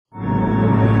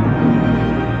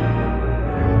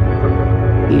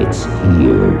It's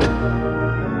here.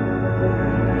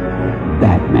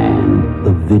 Batman,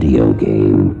 the video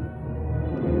game.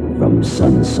 From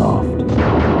Sunsoft.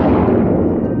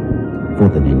 For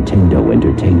the Nintendo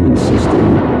Entertainment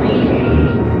System.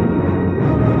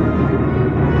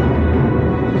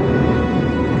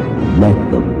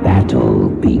 Let the battle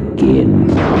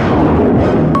begin.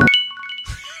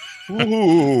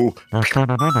 Ooh.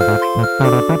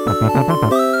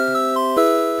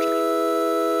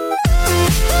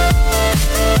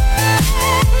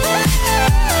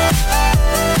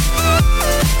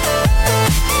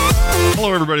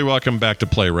 Hello, everybody. Welcome back to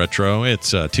Play Retro.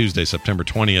 It's Tuesday, September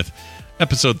 20th,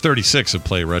 episode 36 of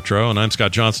Play Retro, and I'm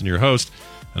Scott Johnson, your host.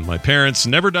 And my parents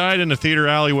never died in a theater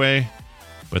alleyway,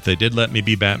 but they did let me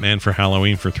be Batman for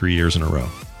Halloween for 3 years in a row.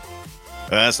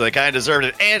 So they kind of deserved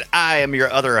it. And I am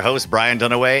your other host, Brian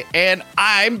Dunaway, and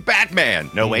I'm Batman.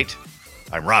 No, wait.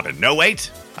 I'm Robin. No, wait.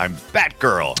 I'm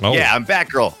Batgirl. Oh. Yeah, I'm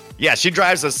Batgirl. Yeah, she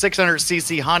drives a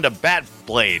 600cc Honda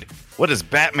Batblade. What does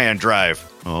Batman drive?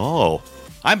 Oh,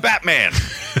 I'm Batman.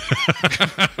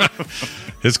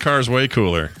 His car's way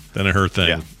cooler than her thing.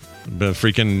 Yeah. The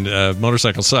freaking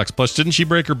motorcycle sucks. Plus, didn't she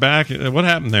break her back? What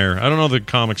happened there? I don't know the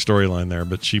comic storyline there,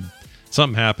 but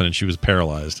something happened and she was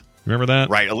paralyzed. Remember that?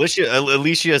 Right, Alicia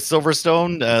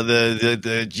Silverstone.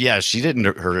 Yeah, she didn't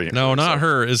hurt it. No, not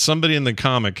her. Is somebody in the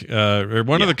comic? Or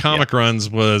one of the comic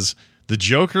runs was the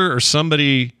Joker or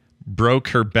somebody broke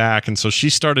her back, and so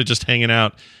she started just hanging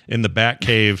out in the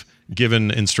Batcave,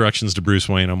 giving instructions to Bruce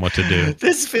Wayne on what to do.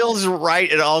 This feels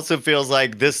right. It also feels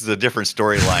like this is a different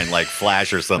storyline, like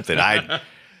Flash or something.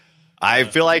 I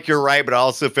feel like you're right, but I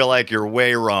also feel like you're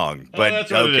way wrong. But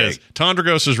that's what it is.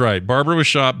 Tondragos is right. Barbara was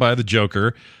shot by the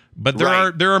Joker. But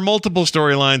there are multiple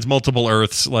storylines, multiple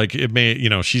Earths. Like it may,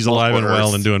 she's alive and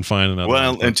well and doing fine.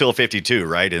 Until 52,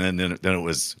 right? And then it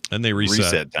was and they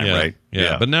reset time, right?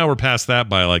 Yeah. But now we're past that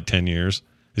by like 10 years.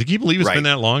 Can you believe it's been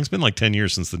that long? It's been like 10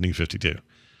 years since the New 52.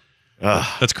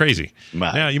 That's crazy.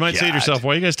 Now you might say to yourself,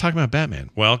 "Why are you guys talking about Batman?"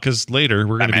 Well, because later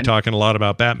we're going to be talking a lot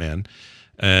about Batman,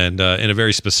 and in a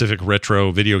very specific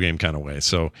retro video game kind of way.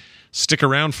 So stick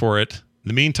around for it. In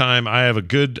the meantime, I have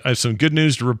some good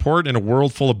news to report in a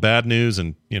world full of bad news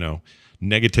and,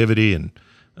 negativity and,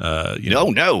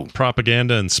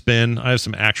 propaganda and spin. I have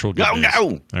some actual good news.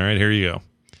 All right, here you go.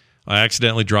 I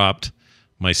accidentally dropped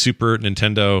my Super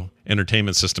Nintendo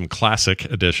Entertainment System Classic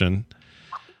Edition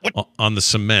on the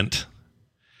cement.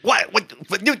 What?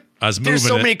 I was moving There's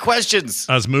so many questions.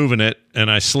 I was moving it,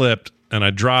 and I slipped, and I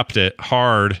dropped it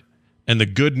hard. And the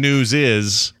good news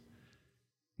is,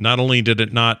 not only did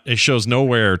it shows no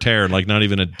wear or tear, like not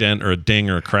even a dent or a ding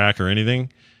or a crack or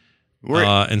anything,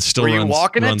 and still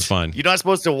runs fine. You're not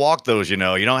supposed to walk those, You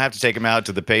don't have to take them out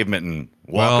to the pavement and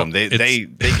walk them. They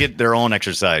get their own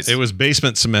exercise. It was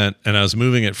basement cement, and I was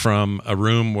moving it from a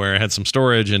room where I had some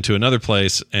storage into another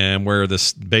place, and where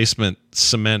this basement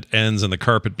cement ends and the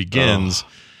carpet begins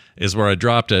is where I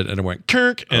dropped it, and it went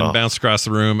kirk and bounced across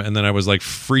the room, and then I was like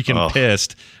freaking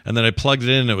pissed, and then I plugged it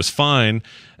in, and it was fine,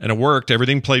 and it worked.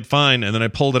 Everything played fine, and then I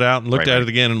pulled it out and looked at it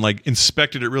again and like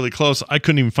inspected it really close. I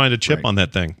couldn't even find a chip on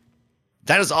that thing.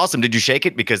 That is awesome. Did you shake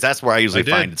it? Because that's where I usually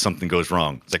find that something goes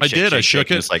wrong. It's like I did. I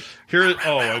shook it. It's like here.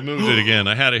 I moved it again.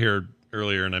 I had it here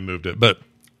earlier, and I moved it. But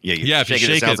if you shake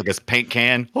it sounds like a paint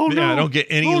can. I don't get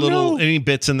any any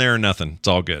bits in there or nothing. It's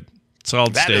all good.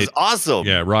 Solid state. That is awesome.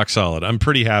 Yeah, rock solid. I'm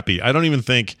pretty happy. I don't even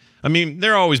think. I mean,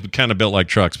 they're always kind of built like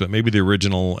trucks, but maybe the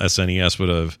original SNES would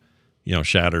have,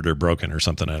 shattered or broken or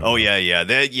something. I don't know. Yeah.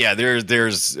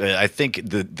 There's. I think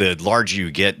the larger you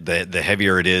get, the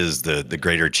heavier it is, the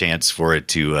greater chance for it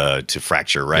to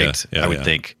fracture. Right. I would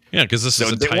think. Yeah, because this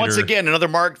is a tighter, once again another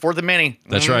mark for the mini.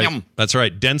 That's right. That's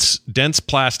right. Dense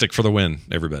plastic for the win,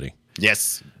 everybody.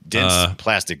 Yes. Dense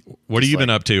plastic. What have you been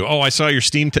up to? I saw your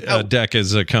Steam Deck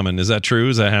is coming. Is that true?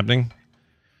 Is that happening?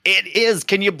 It is.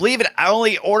 Can you believe it?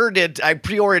 I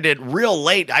pre-ordered it real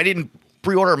late. I didn't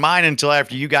pre-order mine until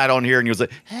after you got on here, and you was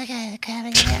like,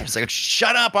 it's like,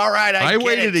 shut up. All right. I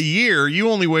waited a year.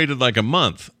 You only waited like a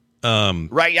month.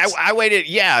 Right. I waited.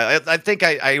 Yeah. I think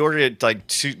I ordered it like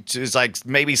it's like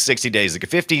maybe 60 days, like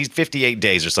 58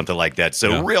 days or something like that.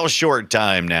 So real short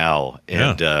time now.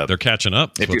 And they're catching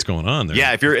up. That's what's going on there.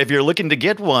 Yeah. If you're looking to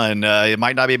get one, it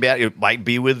might not be bad. It might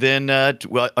be within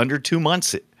under 2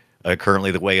 months. Currently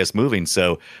the way it's moving.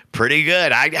 So pretty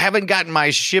good. I haven't gotten my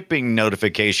shipping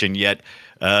notification yet,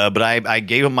 but I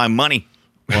gave them my money.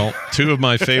 Well, two of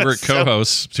my favorite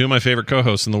co-hosts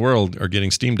in the world are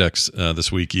getting Steam Decks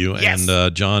this week. You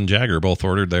and John Jagger both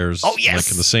ordered theirs like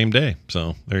the same day.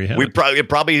 So there you have it. It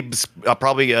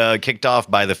probably kicked off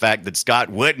by the fact that Scott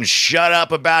wouldn't shut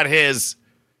up about his.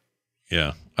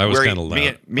 Yeah. I was kind of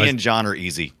loud. Me and John are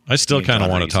easy. I still kind of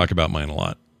want to talk about mine a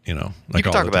lot. You know, like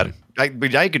you can talk about it.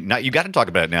 You got to talk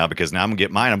about it now because now I'm gonna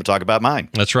get mine. I'm gonna talk about mine.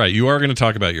 That's right. You are going to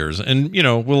talk about yours, and you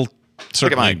know we'll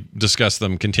certainly discuss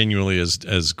them continually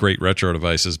as great retro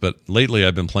devices. But lately,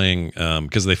 I've been playing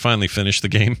because they finally finished the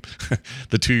game,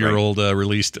 the 2-year-old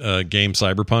released game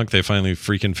Cyberpunk. They finally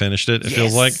freaking finished it. It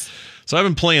feels like. So I've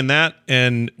been playing that,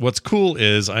 and what's cool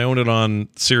is I own it on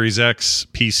Series X,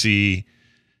 PC,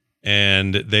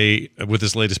 and they with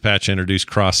this latest patch introduced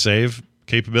cross save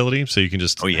capability, so you can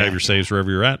just have your saves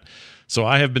wherever you're at. So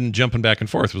I have been jumping back and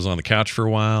forth. Was on the couch for a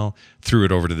while, threw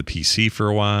it over to the PC for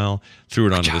a while, threw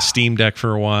it onto the Steam Deck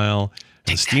for a while.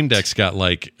 And the Steam Deck's got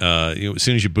like, as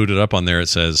soon as you boot it up on there, it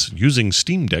says using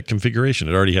Steam Deck configuration.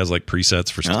 It already has like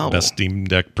presets for best Steam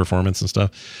Deck performance and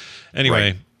stuff.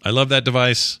 Anyway, I love that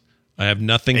device. I have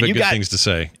nothing but good things to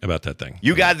say about that thing.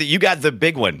 You got the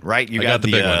big one, right? You got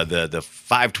the big one. The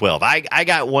 512. I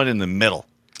got one in the middle.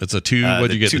 It's a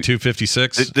what'd you get? The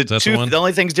 256? The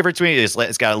only thing's different between it is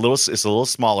it's got it's a little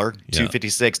smaller,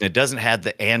 256, and it doesn't have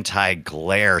the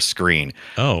anti-glare screen.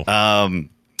 Oh. And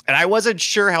I wasn't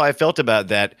sure how I felt about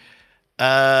that.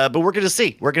 But we're going to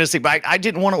see. But I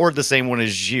didn't want to order the same one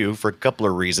as you for a couple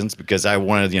of reasons because I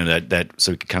wanted, that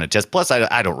so we could kind of test. Plus,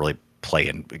 I don't really play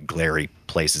in glary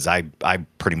places. I'm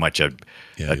pretty much a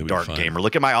dark gamer.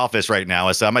 Look at my office right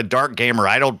now. So I'm a dark gamer.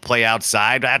 I don't play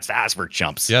outside. That's for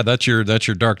chumps. Yeah, that's your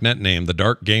dark net name, the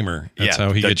Dark Gamer. That's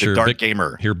how he gets your dark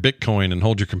gamer. Your Bitcoin and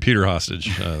hold your computer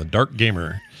hostage. Dark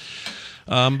Gamer.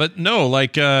 But no,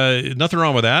 nothing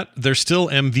wrong with that. There's still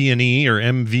MVNE or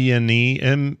MVNE,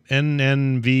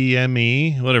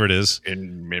 NNVMe, whatever it is.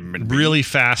 Really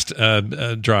fast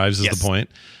drives is the point.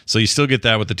 So you still get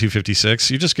that with the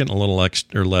 256. You're just getting a little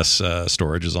extra or less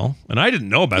storage is all. And I didn't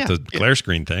know about the glare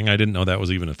screen thing. I didn't know that was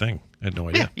even a thing. I had no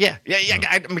idea. Yeah.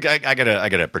 I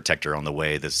got a protector on the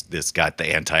way. This got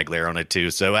the anti-glare on it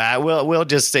too. So we'll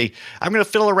just say I'm going to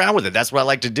fiddle around with it. That's what I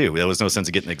like to do. There was no sense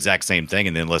of getting the exact same thing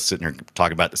and then let's sit here and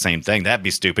talk about the same thing. That'd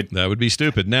be stupid. That would be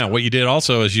stupid. Now, what you did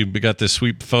also is you got this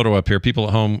sweet photo up here. People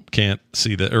at home can't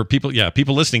see that, or people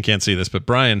listening can't see this, but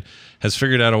Brian has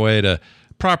figured out a way to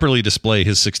properly display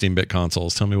his 16-bit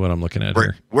consoles. Tell me what I'm looking at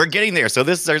here. We're getting there. So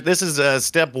this is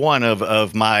step one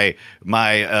of my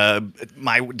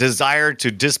desire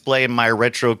to display my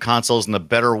retro consoles in a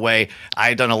better way.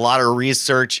 I've done a lot of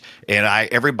research, and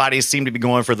everybody seemed to be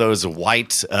going for those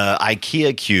white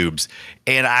IKEA cubes.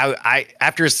 And I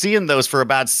after seeing those for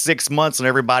about 6 months in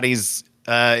everybody's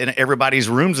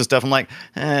rooms and stuff, I'm like,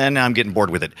 now I'm getting bored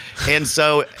with it. And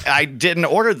so I didn't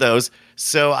order those.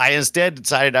 So I instead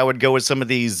decided I would go with some of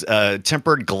these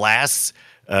tempered glass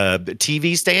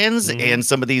TV stands and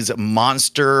some of these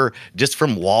Monster, just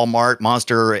from Walmart,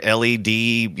 Monster LED,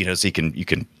 so you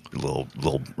can little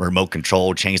remote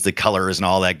control, change the colors and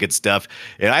all that good stuff.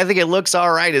 And I think it looks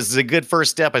all right. This is a good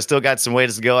first step. I still got some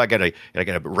ways to go. I gotta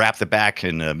wrap the back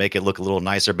and make it look a little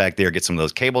nicer back there. Get some of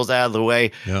those cables out of the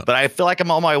way. Yep. But I feel like I'm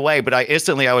on my way. But I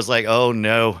was like, oh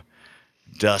no,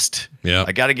 dust. Yeah,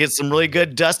 I got to get some really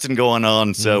good dusting going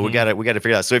on. So we got to figure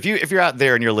it out. So if you're out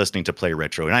there and you're listening to Play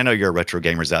Retro, and I know you're retro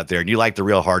gamers out there and you like the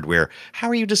real hardware, how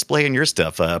are you displaying your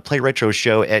stuff?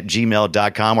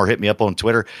 PlayRetroShow@gmail.com or hit me up on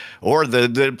Twitter or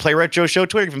the Play Retro Show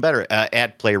Twitter, even better,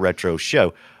 at Play Retro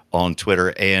Show on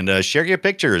Twitter, and share your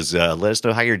pictures. Let us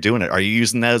know how you're doing it. Are you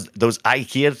using those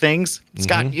IKEA things?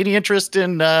 Scott, any interest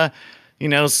in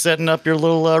setting up your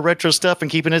little retro stuff and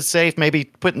keeping it safe, maybe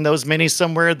putting those minis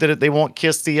somewhere that they won't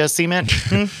kiss the cement?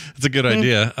 It's a good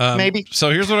idea. Maybe. So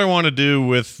here's what I want to do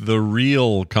with the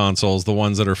real consoles, the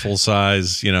ones that are full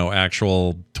size,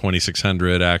 actual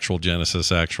 2600, actual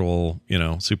Genesis, actual,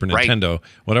 Super Nintendo. Right.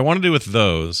 What I want to do with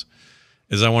those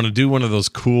is I want to do one of those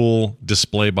cool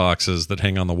display boxes that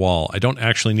hang on the wall. I don't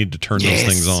actually need to turn those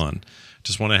things on.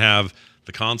 Just want to have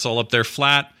the console up there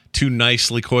flat, 2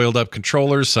 nicely coiled up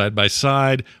controllers side by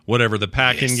side, whatever the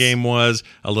pack-in game was,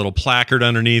 a little placard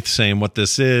underneath saying what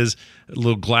this is, a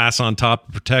little glass on top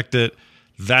to protect it.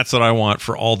 That's what I want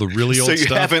for all the really old stuff.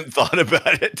 So you haven't thought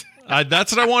about it?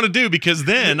 That's what I want to do, because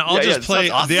then I'll just play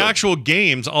the actual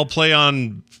games. I'll play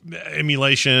on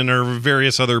emulation or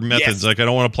various other methods. Like I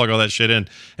don't want to plug all that shit in.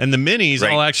 And the minis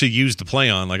I'll actually use to play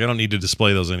on. Like I don't need to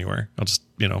display those anywhere. I'll just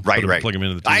plug them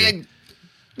into the TV.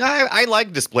 I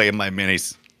like displaying my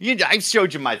minis. I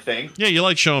showed you my thing. Yeah, you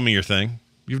like showing me your thing.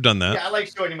 You've done that. Yeah, I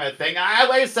like showing you my thing.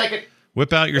 Wait a second.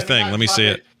 Whip out your thing. Let me see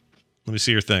it. Let me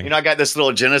see your thing. I got this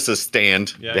little Genesis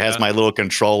stand that has my little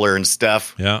controller and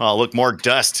stuff. Yeah. Oh, look, more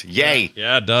dust. Yay.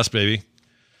 Yeah, dust, baby.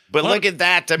 But look at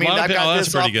that. I mean, I got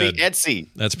this off the Etsy.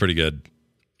 That's pretty good.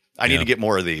 I need to get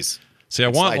more of these. See, I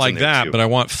want like that, but I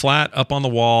want flat up on the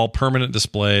wall, permanent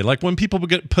display. Like when people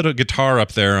put a guitar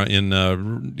up there in,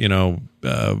 the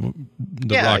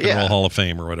Rock and Roll Hall of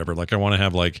Fame or whatever. Like I want to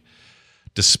have like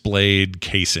displayed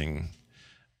casing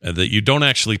that you don't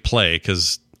actually play,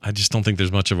 because I just don't think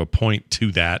there's much of a point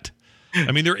to that.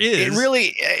 I mean, there is.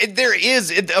 There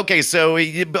is. Okay, so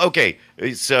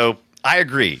I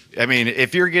agree. I mean,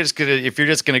 if you're just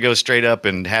gonna go straight up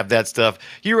and have that stuff,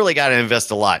 you really got to invest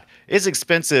a lot. It's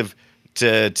expensive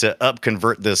to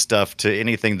convert this stuff to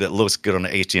anything that looks good on the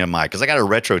HDMI, because I got a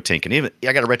RetroTink, and even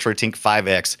I got a RetroTink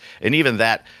 5X, and even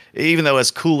that, even though as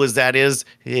cool as that is,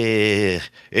 it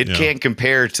can't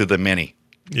compare to the Mini.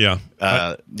 Yeah,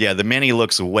 the Mini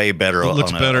looks way better. It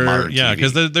looks better,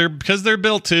 because they're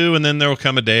built to, and then there will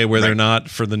come a day where they're not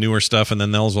for the newer stuff, and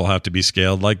then those will have to be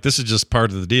scaled. Like this is just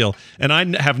part of the deal, and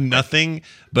I have nothing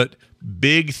but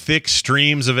big, thick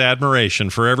streams of admiration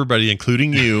for everybody,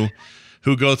 including you,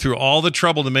 who go through all the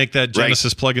trouble to make that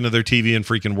Genesis plug into their TV and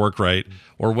freaking work right,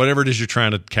 or whatever it is you're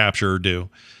trying to capture or do.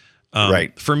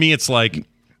 For me, it's like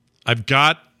I've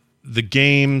got the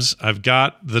games, I've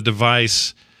got the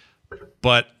device,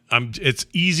 but it's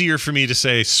easier for me to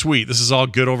say, sweet, this is all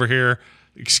good over here.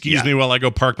 Excuse me while I go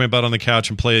park my butt on the couch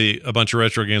and play a bunch of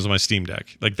retro games on my Steam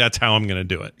Deck. Like that's how I'm going to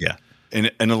do it. Yeah.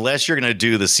 And unless you're going to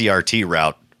do the CRT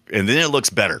route, and then it looks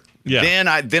better. Yeah.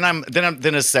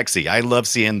 Then it's sexy. I love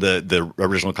seeing the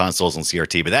original consoles on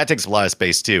CRT, but that takes a lot of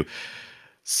space too.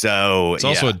 So it's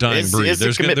also a dying breed.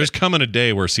 There's coming a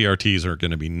day where CRTs are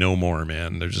going to be no more,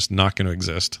 man. They're just not going to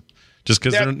exist. Just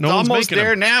because no one's almost making there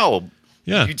them. Now.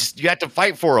 Yeah, you have to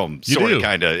fight for them. You do,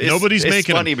 kind of. Nobody's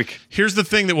making them. Here's the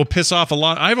thing that will piss off a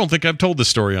lot. I don't think I've told this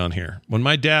story on here. When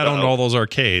my dad owned all those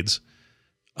arcades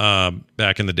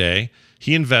back in the day,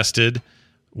 he invested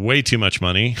way too much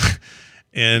money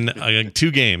in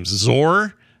two games,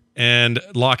 Zor and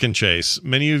Lock and Chase.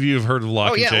 Many of you have heard of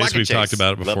Lock and Chase. We've talked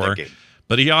about it before.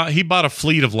 But he bought a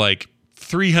fleet of like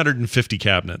 350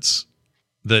 cabinets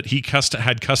that he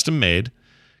had custom made.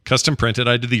 Custom printed.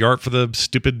 I did the art for the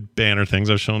stupid banner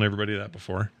things. I've shown everybody that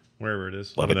before. Wherever it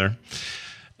is. Over there.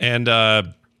 And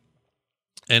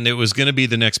it was going to be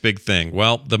the next big thing.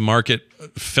 Well, the market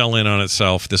fell in on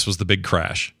itself. This was the big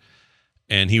crash.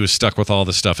 And he was stuck with all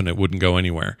this stuff and it wouldn't go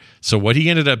anywhere. So what he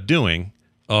ended up doing,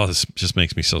 this just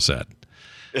makes me so sad.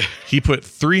 He put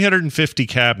 350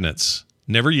 cabinets,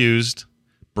 never used,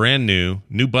 brand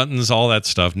new buttons, all that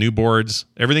stuff, new boards,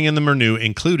 everything in them are new,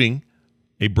 including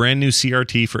a brand new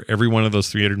CRT for every one of those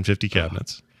 350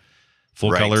 cabinets.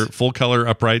 Full color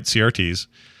upright CRTs.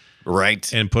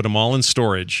 Right. And put them all in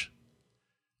storage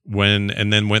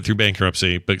and then went through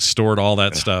bankruptcy, but stored all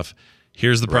that stuff.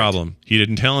 Here's the problem. He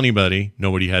didn't tell anybody.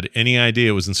 Nobody had any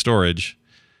idea it was in storage.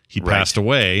 He passed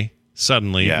away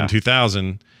suddenly in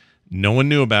 2000. No one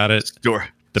knew about it.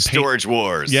 Storage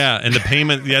wars. Yeah, and the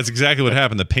payment, that's exactly what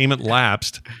happened. The payment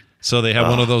lapsed. So they had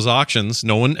one of those auctions.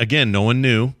 No one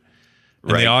knew.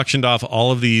 And they auctioned off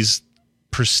all of these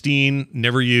pristine,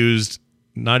 never used,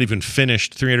 not even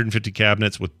finished 350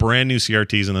 cabinets with brand new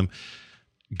CRTs in them.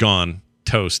 Gone.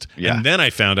 Toast. Yeah. And then I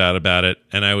found out about it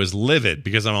and I was livid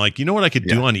because I'm like, you know what I could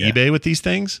do on eBay with these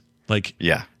things? Like,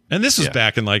 and this was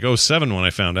back in like 2007 when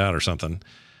I found out or something.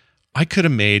 I could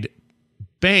have made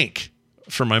bank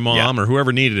for my mom or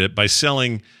whoever needed it by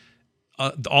selling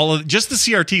all of just the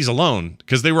CRTs alone,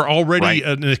 because they were already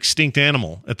an extinct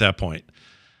animal at that point.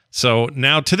 So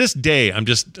now to this day, I'm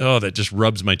just, that just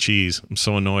rubs my cheese. I'm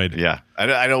so annoyed. Yeah,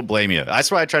 I don't blame you.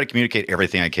 That's why I try to communicate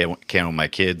everything I can with my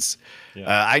kids. Yeah.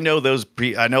 I know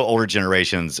I know older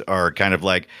generations are kind of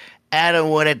like, I don't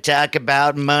want to talk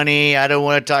about money. I don't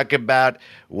want to talk about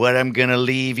what I'm going to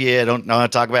leave you. I don't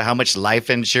want to talk about how much life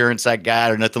insurance I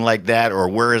got or nothing like that, or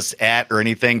where it's at or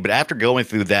anything. But after going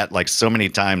through that like so many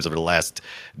times over the last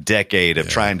decade of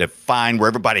trying to find where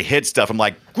everybody hid stuff, I'm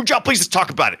like, would y'all please just talk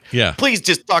about it? Yeah. Please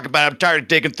just talk about it. I'm tired of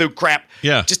digging through crap.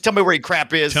 Yeah. Just tell me where your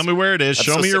crap is. Tell me where it is.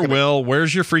 Show me your will.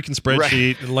 Where's your freaking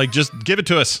spreadsheet? Like, just give it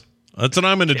to us. That's what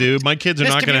I'm going to do. My kids are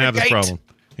not going to have this problem.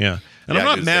 Yeah. And I'm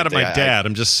not mad at my dad.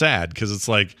 I'm just sad because it's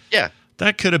like,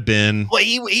 that could have been. Well,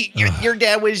 your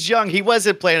dad was young. He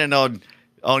wasn't planning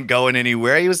on going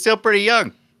anywhere. He was still pretty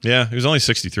young. Yeah, he was only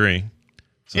 63.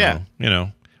 So, when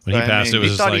he passed, it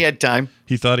was he thought he had time.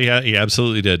 He thought he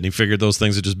absolutely did. And he figured those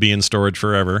things would just be in storage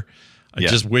forever. I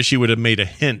just wish he would have made a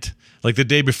hint. Like the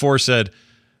day before said,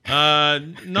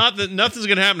 not that nothing's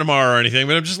going to happen tomorrow or anything,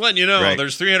 but I'm just letting you know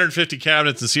there's 350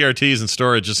 cabinets and CRTs in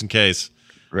storage just in case.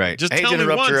 Right. Just tell me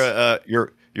once.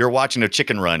 you're watching a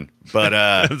chicken run. But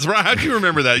that's right. How'd you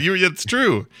remember that? It's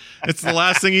true. It's the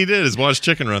last thing he did is watch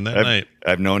Chicken Run that night.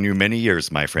 I've known you many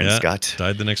years, my friend Scott.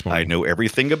 Died the next morning. I know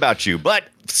everything about you. But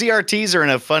CRTs are in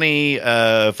a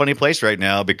funny place right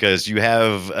now because you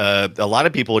have a lot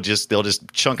of people they'll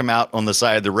just chunk them out on the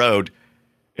side of the road,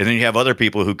 and then you have other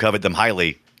people who covet them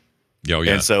highly. Oh,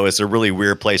 yeah. And so it's a really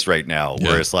weird place right now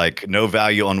where it's like no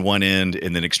value on one end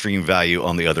and then extreme value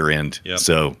on the other end. Yep.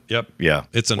 So, yeah.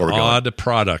 It's an odd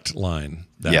product line.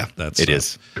 It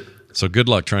is. So good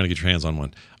luck trying to get your hands on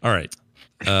one. All right.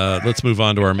 Let's move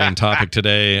on to our main topic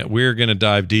today. We're going to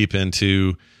dive deep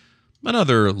into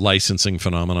another licensing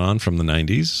phenomenon from the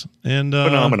 90s. And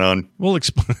phenomenon. We'll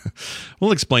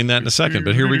explain that in a second,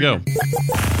 but here we go.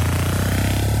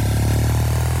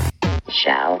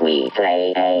 Shall we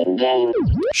play a game?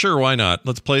 Sure, why not?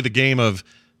 Let's play the game of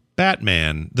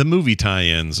Batman, the movie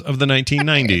tie-ins of the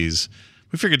 1990s.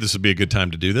 We figured this would be a good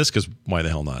time to do this because why the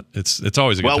hell not? It's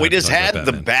always a good time. Well, we just to talk had about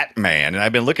the Batman, and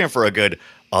I've been looking for a good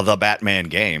The Batman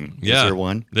game. Yeah, is there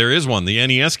one? There is one. The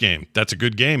NES game. That's a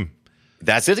good game.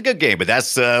 It's a good game, but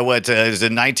that's is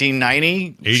it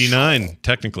 1990? 89,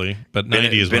 technically, but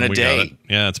 90 is when we got it.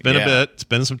 Yeah, it's been a bit. It's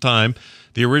been some time.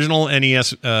 The original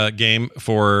NES game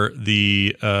for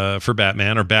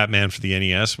Batman or Batman for the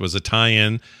NES was a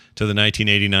tie-in to the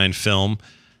 1989 film,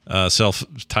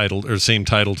 self-titled or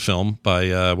same-titled film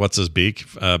by what's his beak,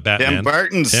 Batman. Tim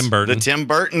Burton's. Tim Burton. The Tim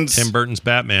Burton's. Tim Burton's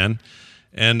Batman.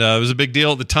 And it was a big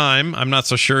deal at the time. I'm not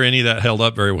so sure any of that held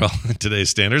up very well in today's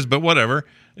standards, but whatever.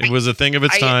 It was a thing of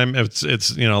its time. It's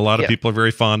a lot of people are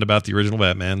very fond about the original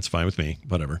Batman. It's fine with me.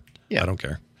 Whatever. Yeah. I don't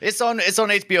care. It's on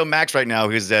HBO Max right now.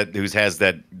 Who has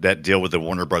that deal with the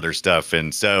Warner Brothers stuff,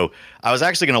 and so I was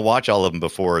actually going to watch all of them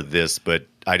before this, but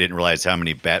I didn't realize how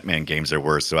many Batman games there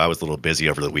were, so I was a little busy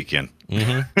over the weekend.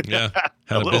 Mm-hmm. Yeah,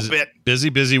 had a little bit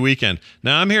busy weekend.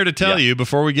 Now I'm here to tell you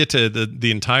before we get to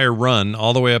the entire run,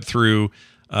 all the way up through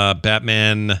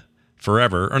Batman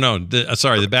Forever, or no,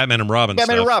 the Batman and Robin.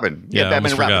 Batman stuff. And Robin,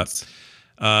 Batman and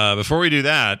Robin. Before we do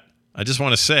that, I just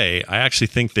want to say I actually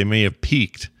think they may have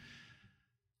peaked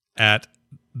at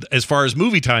as far as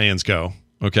movie tie-ins go.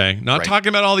 Okay, not talking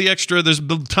about all the extra. There's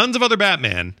tons of other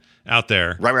Batman out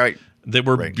there. Right. That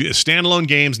were standalone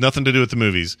games, nothing to do with the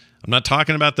movies. I'm not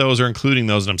talking about those or including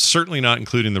those, and I'm certainly not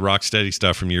including the Rocksteady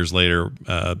stuff from years later,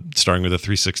 starting with a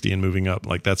 360 and moving up.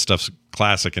 Like that stuff's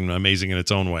classic and amazing in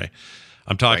its own way.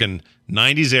 I'm talking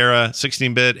 90s era,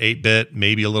 16-bit, 8-bit,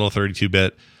 maybe a little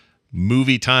 32-bit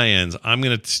movie tie-ins. I'm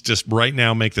going to just right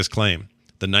now make this claim.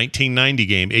 The 1990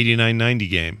 game, 89-90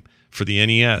 game for the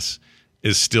NES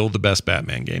is still the best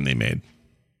Batman game they made.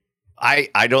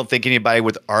 I don't think anybody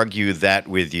would argue that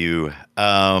with you.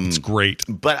 It's great.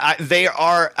 But they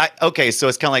are okay, so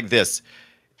it's kind of like this.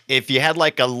 If you had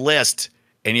like a list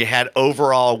and you had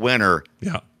overall winner,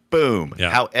 boom.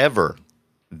 Yeah. However,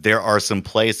 there are some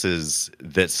places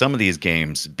that some of these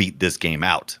games beat this game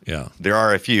out. Yeah. There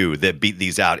are a few that beat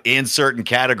these out in certain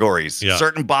categories. Yeah.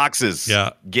 Certain boxes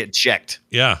get checked.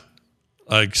 Yeah.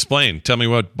 Explain. Tell me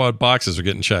what boxes are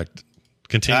getting checked.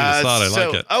 Continue the thought. I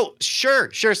like it. Oh,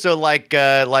 sure. So like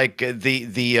the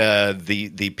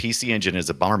PC Engine is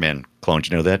a Bomberman clone.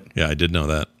 Did you know that? Yeah, I did know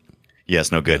that. Yes,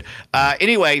 no good.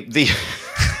 Anyway,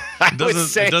 it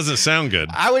doesn't sound good.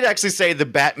 I would actually say the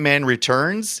Batman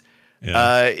Returns.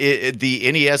 Yeah. The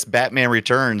NES Batman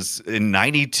Returns in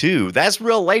 92. That's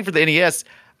real late for the NES.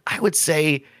 I would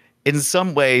say in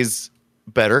some ways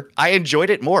better. I enjoyed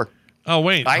it more. Oh,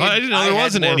 wait. I didn't know there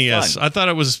was an NES. Fun. I thought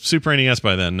it was Super NES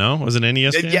by then. No? Was it an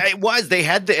NES game? Yeah, it was. They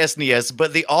had the SNES,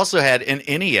 but they also had an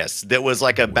NES that was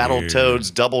like a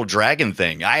Battletoads Double Dragon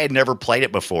thing. I had never played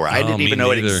it before. I didn't even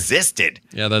know it existed.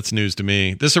 Yeah, that's news to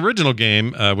me. This original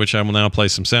game, which I will now play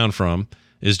some sound from,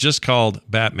 is just called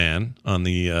Batman on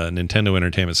the Nintendo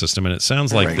Entertainment System, and it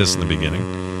sounds like this in the beginning.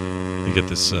 You get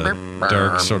this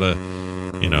dark sort of,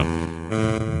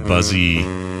 buzzy,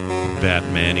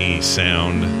 Batman-y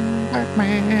sound.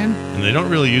 Batman. And they don't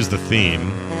really use the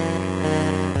theme,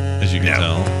 as you can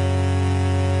tell.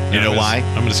 You know why?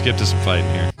 I'm going to skip to some fighting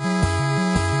here.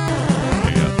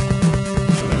 There you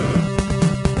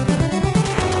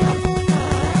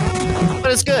go.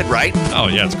 But it's good, right? Oh,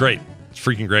 yeah, it's great. It's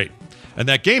freaking great. And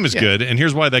that game is good, and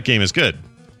here's why that game is good.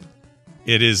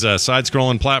 It is a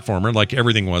side-scrolling platformer, like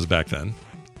everything was back then.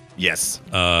 Yes.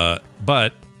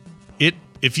 But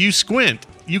if you squint,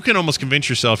 you can almost convince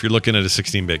yourself you're looking at a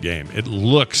 16-bit game. It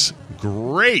looks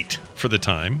great for the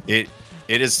time. It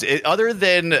It is other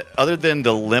than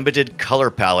the limited color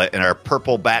palette and our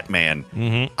purple Batman.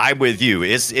 Mm-hmm. I'm with you.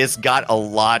 It's got a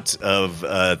lot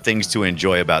of things to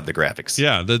enjoy about the graphics.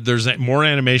 Yeah, there's more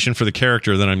animation for the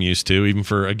character than I'm used to. Even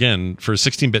for a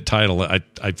 16-bit title,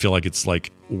 I feel like it's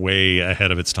like way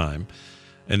ahead of its time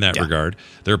in that regard.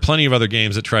 There are plenty of other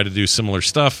games that try to do similar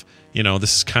stuff.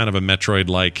 This is kind of a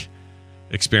Metroid-like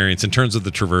experience in terms of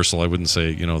the traversal. I wouldn't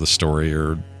say the story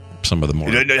or some of the more.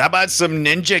 How about some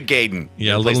Ninja Gaiden?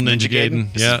 Yeah, a little Ninja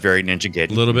Gaiden. This is very Ninja Gaiden.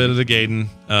 A little bit of the Gaiden.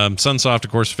 Sunsoft, of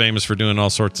course, famous for doing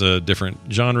all sorts of different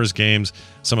genres games,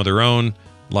 some of their own,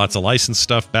 lots of licensed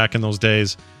stuff back in those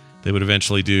days. They would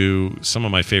eventually do some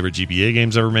of my favorite GBA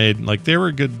games ever made. Like they were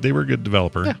a good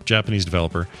developer, Japanese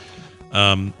developer.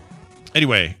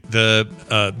 Anyway,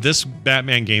 this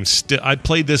Batman game, I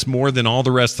played this more than all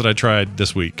the rest that I tried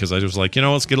this week because I was like,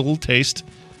 let's get a little taste.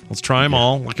 Let's try them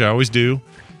all, like I always do.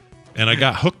 And I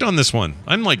got hooked on this one.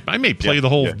 I'm like, I may play the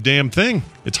whole damn thing.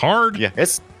 It's hard. Yeah,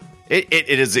 it's an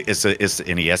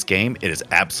NES game. It is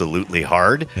absolutely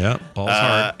hard. Yeah, balls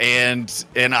hard.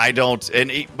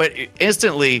 But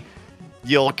instantly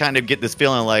you'll kind of get this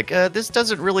feeling like this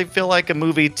doesn't really feel like a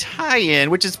movie tie-in,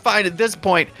 which is fine at this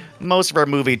point. Most of our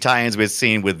movie tie-ins we've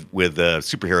seen with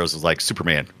superheroes is like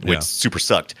Superman, which super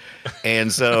sucked.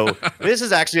 And so this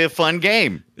is actually a fun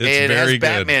game. It has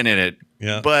Batman in it.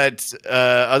 Yeah. But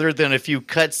other than a few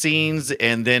cutscenes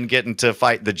and then getting to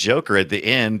fight the Joker at the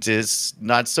end is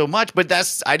not so much. But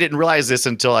I didn't realize this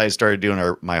until I started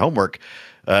doing my homework.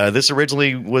 This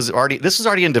was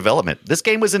already in development. This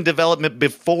game was in development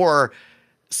before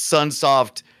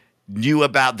Sunsoft knew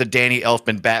about the Danny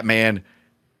Elfman Batman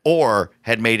or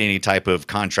had made any type of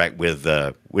contract with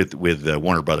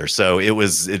Warner Brothers. So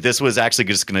this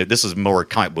was more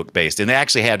comic book based, and they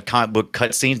actually had comic book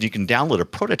cutscenes. You can download a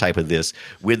prototype of this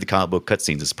with the comic book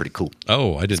cutscenes. It's pretty cool.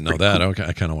 Oh, I didn't know that. Cool. Okay,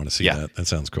 I kind of want to see that. That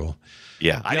sounds cool.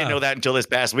 Yeah, I didn't know that until this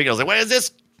past week. I was like, what is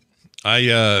this?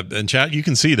 In chat, you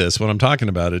can see this when I'm talking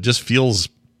about it. It just feels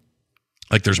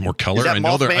like there's more color. I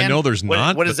know there's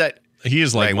not. What is that? He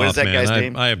is like Mothman. What is that guy's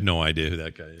name? I have no idea who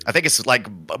that guy is. I think it's like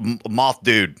Moth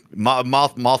Dude.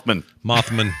 Mothman.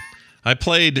 Mothman. I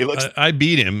played. I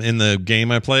beat him in the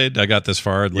game I played. I got this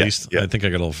far at least. Yeah. I think I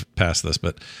got a little past this,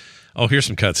 but here's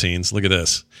some cutscenes. Look at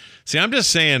this. See, I'm just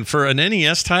saying for an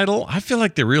NES title, I feel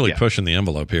like they're really pushing the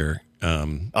envelope here.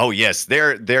 Oh yes,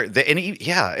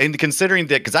 and considering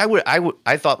that, because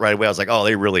I thought right away, I was like, oh,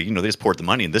 they really, they just poured the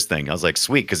money in this thing. I was like,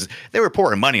 sweet, because they were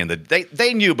pouring money in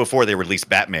they knew before they released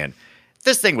Batman.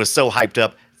 This thing was so hyped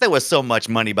up. There was so much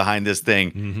money behind this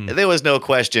thing. Mm-hmm. There was no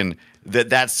question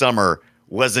that summer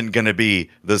wasn't going to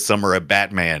be the summer of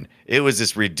Batman. It was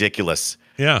just ridiculous.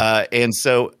 Yeah. And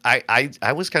so I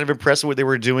was kind of impressed with what they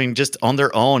were doing just on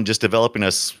their own, just developing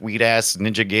a sweet ass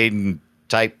Ninja Gaiden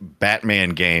type Batman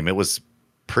game. It was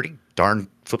pretty darn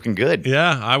flipping good.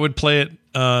 Yeah, I would play it.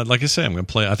 Like I say, I'm going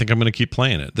to play. I think I'm going to keep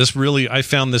playing it. I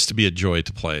found this to be a joy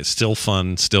to play. It's still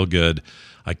fun, still good.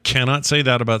 I cannot say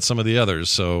that about some of the others.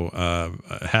 So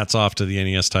hats off to the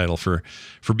NES title for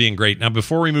being great. Now,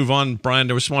 before we move on, Brian,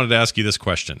 I just wanted to ask you this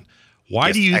question.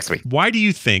 Why do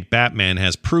you think Batman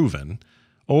has proven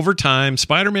over time?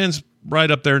 Spider-Man's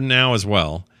right up there now as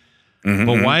well. Mm-hmm.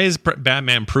 But why is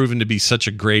Batman proven to be such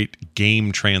a great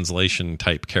game translation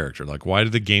type character? Like, why do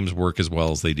the games work as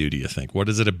well as they do you think? What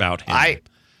is it about him?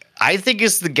 I think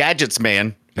it's the gadgets,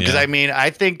 man. Because I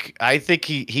think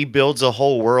he builds a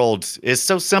whole world. It's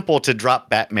so simple to drop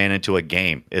Batman into a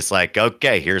game. It's like,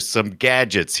 okay, here's some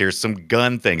gadgets, here's some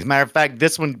gun things. Matter of fact,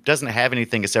 this one doesn't have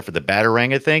anything except for the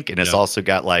Batarang, I think, and it's also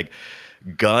got like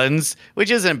guns,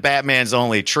 which isn't Batman's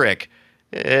only trick.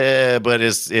 But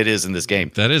it is in this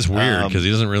game. That is weird because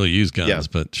he doesn't really use guns,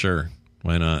 but sure,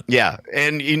 why not? Yeah,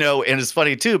 and and it's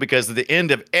funny too because at the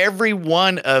end of every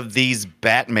one of these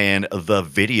Batman the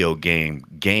video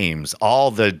games, all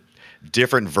the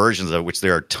different versions of which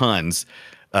there are tons,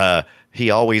 he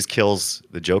always kills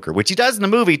the Joker, which he does in the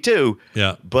movie too.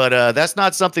 Yeah, but that's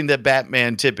not something that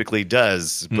Batman typically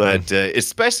does. Mm-hmm. But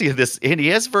especially in this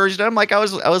NES version, I'm like, I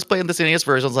was playing this NES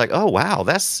version. I was like, oh wow,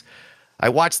 that's. I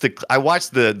watched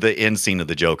the end scene of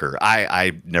the Joker.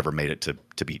 I never made it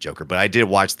to beat Joker, but I did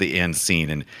watch the end scene,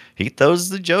 and he throws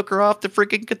the Joker off the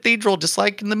freaking cathedral just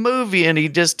like in the movie, and he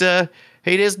just dies.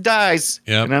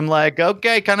 Yep. And I'm like,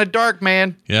 okay, kind of dark,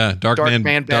 man. Yeah, Dark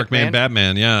Man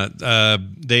Batman. Yeah,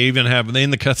 they even have in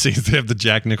the cutscenes they have the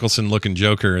Jack Nicholson looking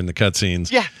Joker in the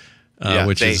cutscenes. Yeah.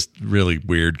 Which is really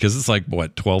weird because it's like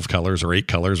 12 colors or 8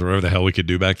 colors or whatever the hell we could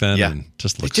do back then. Yeah, and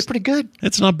just looks it's pretty good.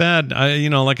 It's not bad.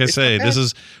 Like I say, this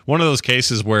is one of those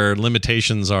cases where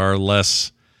limitations are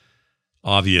less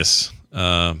obvious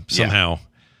somehow,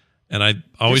 And I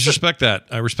always respect that.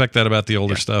 I respect that about the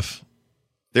older stuff.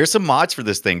 There's some mods for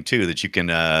this thing too that you can.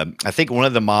 I think one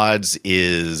of the mods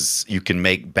is you can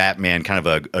make Batman kind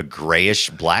of a grayish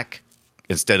black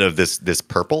instead of this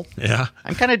purple. Yeah,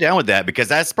 I'm kind of down with that because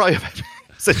that's probably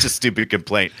such a stupid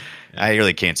complaint. I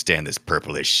really can't stand this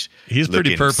purplish. He's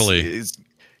pretty purpley.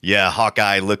 Yeah,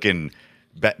 Hawkeye looking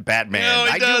Batman.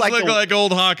 No, he does look like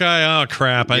old Hawkeye. Oh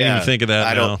crap! I didn't even think of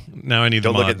that. Now I need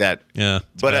to look at that. Yeah,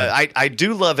 but I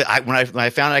do love it. When I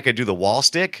found I could do the wall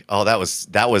stick. Oh, that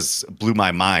was blew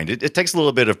my mind. It takes a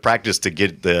little bit of practice to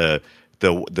get the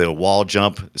wall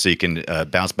jump so you can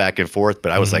bounce back and forth.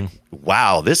 But I was like,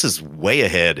 wow, this is way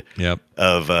ahead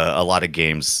of a lot of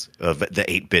games of the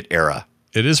 8-bit era.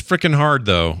 It is freaking hard,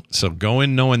 though. So go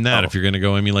in knowing that if you're going to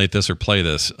go emulate this or play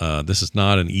this. This is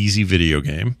not an easy video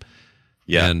game.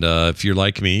 Yeah. And if you're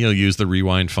like me, you'll use the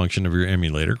rewind function of your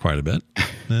emulator quite a bit.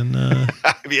 And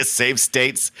you save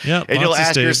states. Yeah. And you'll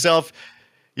ask yourself,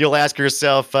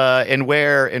 and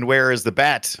where is the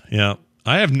bat? Yeah.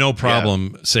 I have no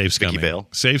problem save scumming.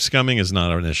 Save scumming is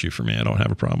not an issue for me. I don't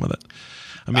have a problem with it.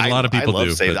 I mean, a lot of people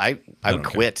do. I would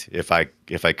quit if I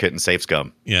couldn't save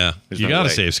scum. Yeah, you got to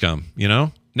save scum. You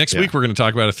know, next week we're going to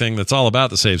talk about a thing that's all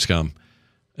about the save scum.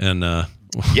 And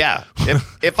yeah,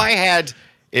 if I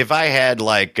had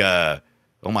like, oh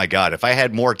my God, if I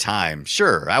had more time,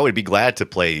 sure, I would be glad to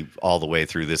play all the way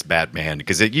through this Batman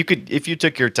because if you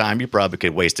took your time, you probably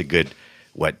could waste a good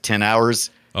 10 hours.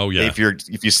 Oh yeah. If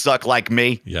you suck like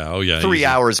me. Yeah. Oh yeah. 3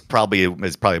 hours is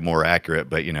probably more accurate,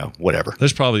 but whatever.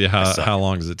 There's probably how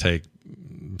long does it take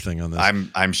thing on this?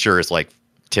 I'm sure it's like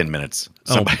 10 minutes.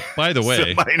 By the way,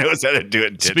 somebody knows how to do it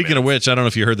in 10 Speaking minutes. of which, I don't know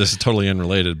if you heard this is totally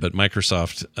unrelated, but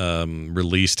Microsoft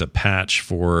released a patch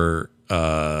for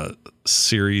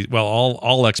series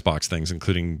all Xbox things,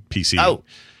 including PC. Oh.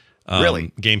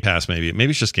 Really? Game Pass, maybe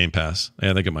it's just Game Pass.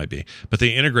 Yeah, I think it might be. But they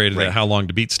integrated that how long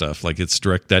to beat stuff. Like it's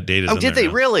direct that data. Oh, did they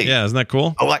really? Yeah, isn't that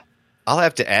cool? Oh, I'll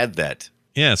have to add that.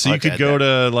 Yeah, so you could go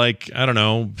to I don't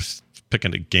know, pick a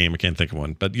game. I can't think of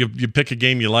one, but you pick a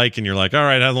game you like, and you're like, all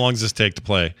right, how long does this take to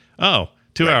play? Oh,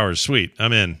 2 hours. Sweet,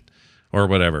 I'm in, or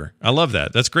whatever. I love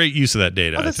that. That's great use of that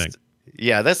data. I think.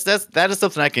 Yeah, that is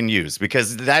something I can use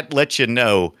because that lets you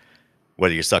know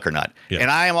whether you suck or not. Yeah. And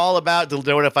I am all about to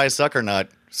know if I suck or not.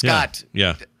 Scott,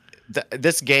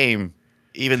 this game,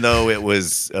 even though it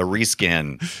was a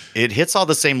reskin, it hits all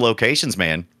the same locations,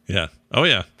 man. Yeah. Oh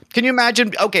yeah. Can you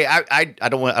imagine? Okay, I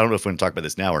don't know if we're going to talk about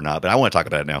this now or not, but I want to talk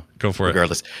about it now. Go for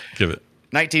regardless. Give it.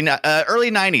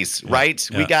 Early 90s, right?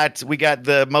 Yeah. We got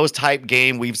the most hype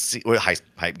game we've seen.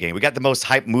 Hype game. We got the most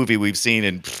hype movie we've seen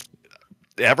in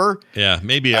ever. Yeah,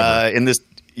 maybe ever. In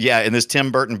this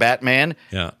Tim Burton Batman.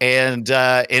 Yeah. And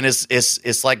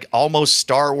it's like almost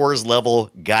Star Wars level,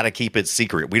 gotta keep it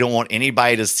secret. We don't want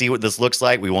anybody to see what this looks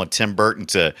like. We want Tim Burton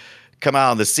to come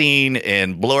out on the scene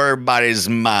and blow everybody's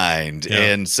mind. Yeah.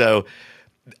 And so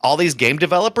all these game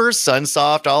developers,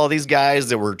 Sunsoft, all of these guys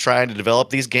that were trying to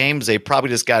develop these games, they probably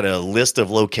just got a list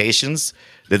of locations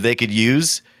that they could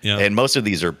use. Yeah. And most of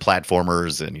these are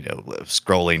platformers and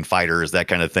scrolling fighters, that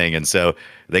kind of thing. And so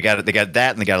they got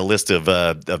that, and they got a list of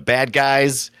bad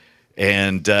guys,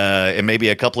 and maybe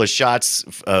a couple of shots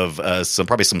of some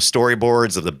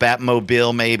storyboards of the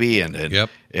Batmobile, maybe, and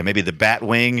maybe the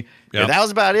Batwing. Yep. And that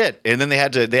was about it. And then they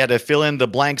had to fill in the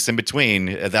blanks in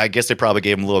between. I guess they probably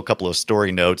gave them a couple of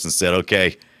story notes and said,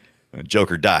 "Okay,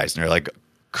 Joker dies," and they're like,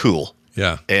 "Cool."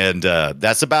 Yeah, and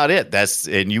that's about it.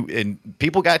 And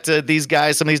people got to, these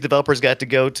guys. Some of these developers got to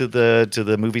go to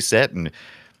the movie set, and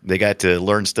they got to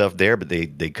learn stuff there. But they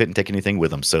couldn't take anything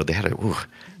with them, so they had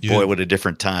what a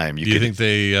different time. Do you think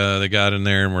they got in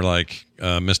there and were like,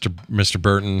 Mr.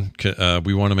 Burton,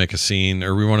 we want to make a scene,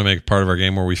 or we want to make part of our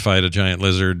game where we fight a giant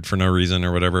lizard for no reason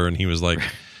or whatever? And he was like,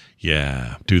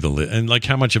 yeah, do and like,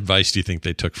 how much advice do you think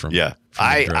they took from? Yeah,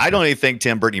 I don't even think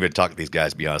Tim Burton even talked to these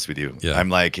guys, to be honest with you. Yeah. I'm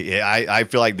like, I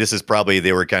feel like this is probably,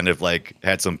 they were kind of like,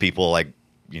 had some people like,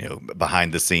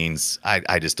 behind the scenes.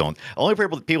 I just don't. Only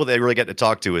people that I really get to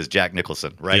talk to is Jack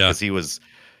Nicholson, right? Because he was,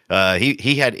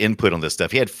 he had input on this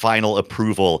stuff. He had final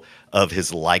approval of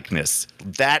his likeness.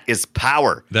 That is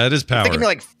power. That is power. I think he made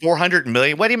like $400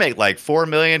 million. What do you make? Like $4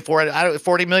 million,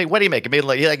 $40 million? What do you make? He made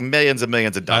like millions and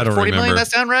millions of dollars. I don't remember. $40 million, that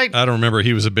sound right? I don't remember.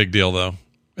 He was a big deal though.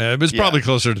 It was probably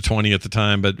closer to 20 at the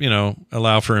time, but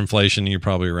allow for inflation, you're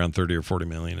probably around 30 or 40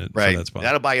 million. Right. So that's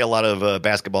that'll buy you a lot of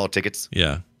basketball tickets.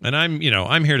 Yeah. And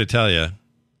I'm here to tell you,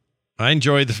 I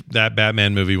enjoyed that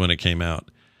Batman movie when it came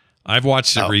out. I've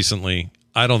watched it recently.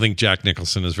 I don't think Jack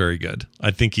Nicholson is very good.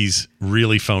 I think he's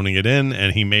really phoning it in,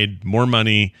 and he made more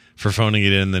money for phoning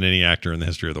it in than any actor in the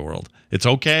history of the world. It's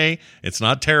okay. It's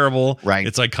not terrible. Right.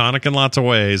 It's iconic in lots of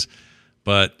ways,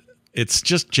 but it's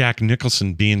just Jack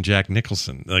Nicholson being Jack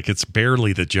Nicholson. Like, it's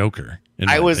barely the Joker.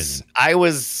 I was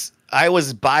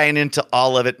buying into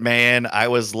all of it, man. I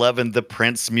was loving the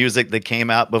Prince music that came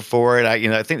out before it.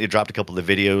 I think they dropped a couple of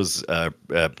the videos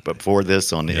before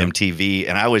this on MTV,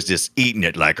 and I was just eating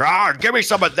it like, give me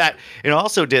some of that. It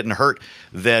also didn't hurt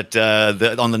that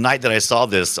on the night that I saw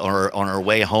this on our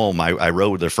way home, I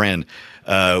rode with a friend.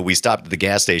 We stopped at the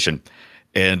gas station.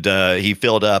 And he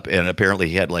filled up, and apparently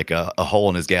he had like a hole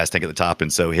in his gas tank at the top,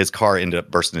 and so his car ended up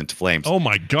bursting into flames. Oh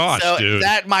my gosh, so dude!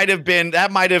 That might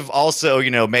have also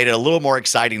made it a little more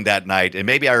exciting that night, and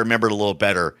maybe I remembered a little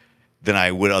better than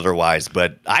I would otherwise.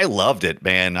 But I loved it,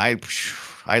 man. I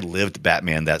lived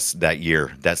Batman that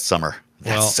summer.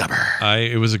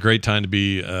 It was a great time to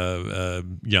be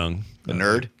young. A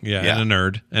nerd? Yeah, and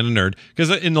a nerd.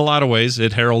 Because in a lot of ways,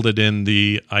 it heralded in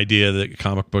the idea that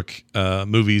comic book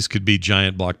movies could be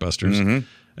giant blockbusters.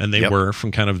 And they were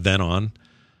from kind of then on.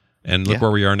 And look where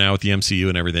we are now with the MCU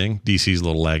and everything. DC's a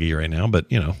little laggy right now, but,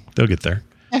 they'll get there.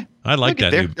 I like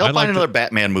that. They'll find another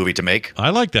Batman movie to make.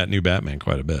 I like that new Batman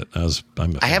quite a bit.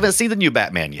 I haven't seen the new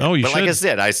Batman yet. Oh, you should. Like I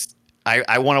said,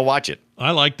 I want to watch it.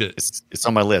 I liked it. It's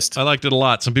on my list. I liked it a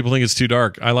lot. Some people think it's too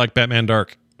dark. I like Batman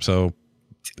Dark, so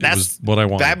that's what I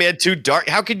want. Batman too dark?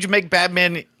 How could you make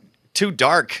Batman too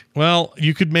dark? Well,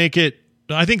 you could make it.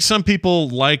 I think some people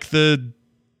like the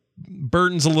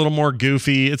Burton's a little more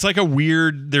goofy. It's like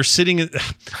they're sitting.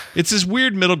 It's this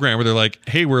weird middle ground where they're like,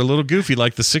 "Hey, we're a little goofy,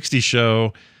 like the '60s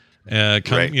show,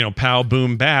 right. Pow,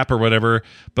 boom, bap, or whatever."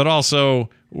 But also,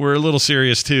 we're a little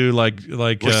serious too, like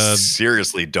we're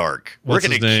seriously dark. We're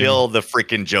going to kill the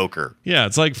freaking Joker. Yeah,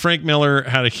 it's like Frank Miller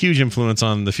had a huge influence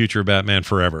on the future of Batman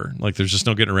Forever. Like, there's just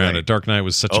no getting around it. Dark Knight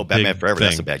was such a Batman big Forever. thing.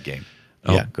 That's a bad game.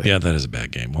 Yeah, that is a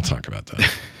bad game. We'll talk about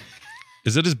that.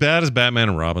 Is it as bad as Batman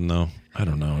and Robin though? I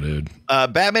don't know, dude.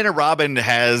 Batman and Robin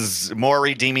has more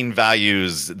redeeming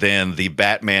values than the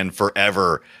Batman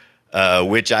Forever.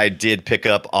 Which I did pick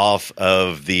up off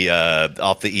the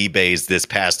eBays this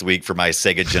past week for my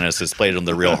Sega Genesis. Played it on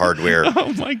the real hardware.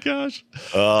 Oh my gosh!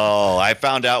 Oh, I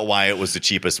found out why it was the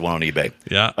cheapest one on eBay.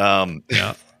 Yeah,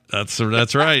 yeah,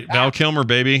 that's right. Val Kilmer,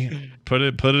 baby, put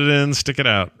it in, stick it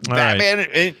out. All Batman,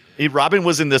 right. Robin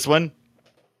was in this one.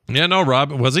 Yeah, no,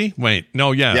 Robin was he? Wait,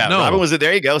 no, no. Robin was it.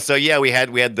 There you go. So yeah, we had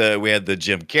the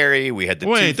Jim Carrey. We had the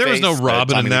Two-Face, there was no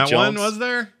Robin in that one, was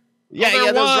there?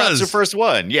 Yeah, that was the first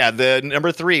one. Yeah, the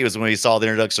number 3 was when we saw the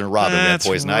introduction of Robin. We had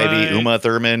Poison Ivy, Uma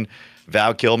Thurman,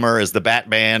 Val Kilmer as the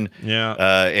Batman. Yeah,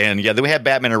 then we had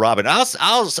Batman and Robin.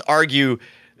 I'll argue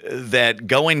that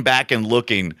going back and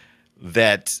looking,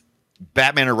 that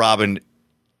Batman and Robin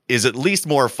is at least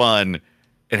more fun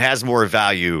and has more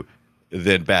value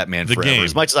than Batman Forever. Game.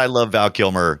 As much as I love Val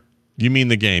Kilmer. You mean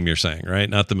the game? You're saying, right?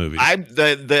 Not the movie.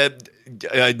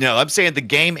 No, I'm saying the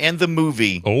game and the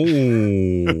movie.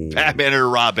 Oh, Batman and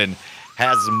Robin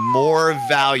has more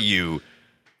value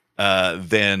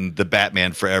than the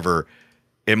Batman Forever,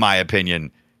 in my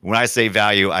opinion. When I say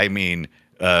value, I mean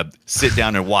sit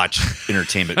down and watch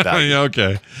entertainment value.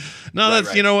 Okay. No,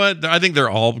 that's you know what? I think they're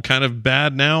all kind of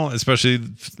bad now, especially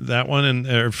that one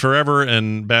and Forever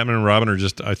and Batman and Robin are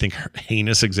just, I think,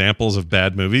 heinous examples of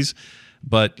bad movies.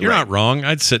 But you're not wrong.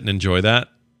 I'd sit and enjoy that.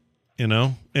 In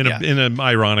an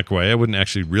ironic way. I wouldn't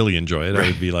actually really enjoy it. I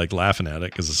would be like laughing at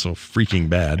it because it's so freaking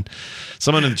bad.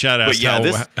 Someone in the chat asked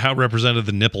how represented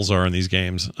the nipples are in these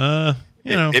games.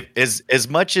 As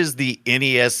much as the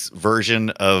NES version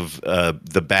of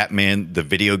the Batman, the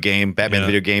video game,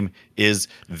 video game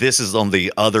this is on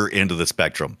the other end of the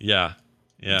spectrum. Yeah.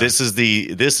 Yeah. This is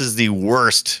the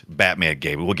worst Batman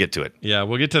game. We'll get to it. Yeah,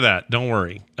 we'll get to that. Don't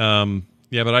worry.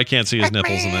 Yeah, but I can't see his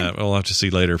nipples in that. We'll have to see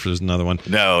later if there's another one.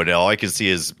 No, all I can see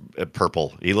is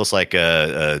purple. He looks like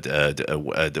what's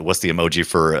the emoji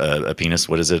for a penis?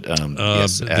 What is it?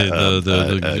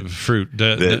 The fruit,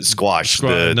 the squash,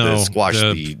 the squash,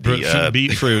 the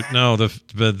beet fruit. No,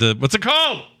 the what's it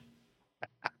called?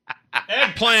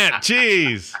 Eggplant.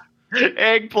 Jeez,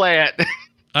 eggplant.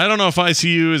 I don't know if I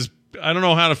see you as. I don't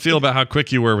know how to feel about how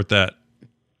quick you were with that.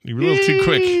 You were a little too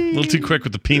quick. A little too quick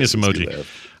with the penis emoji.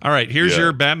 All right, here's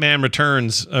your Batman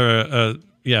Returns. I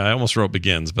almost wrote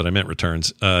Begins, but I meant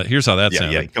Returns. Here's how that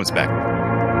sounded. Yeah, he comes back.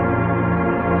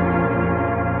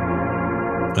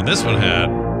 And this one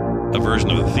had a version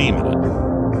of the theme in it.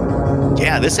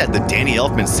 Yeah, this had the Danny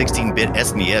Elfman 16-bit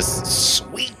SNES.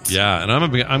 Sweet. Yeah, and I'm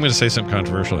going to say something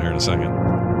controversial here in a second.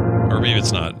 Or maybe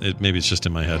it's not. Maybe it's just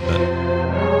in my head. But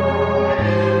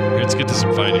let's get to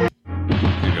some fighting.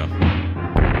 Here you go.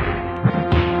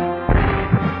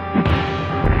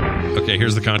 Okay,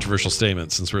 here's the controversial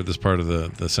statement since we're at this part of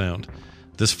the sound.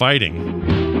 This fighting.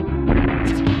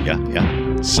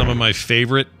 Yeah. Some of my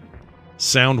favorite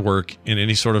sound work in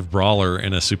any sort of brawler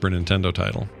in a Super Nintendo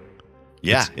title.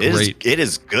 Yeah, it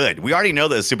is good. We already know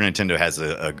that the Super Nintendo has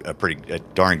a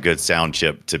darn good sound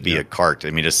chip to be a cart.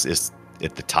 I mean, it's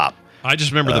at the top. I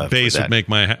just remember the bass would make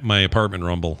my apartment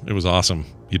rumble. It was awesome.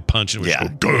 You'd punch it, it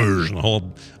would go, Gurr, and the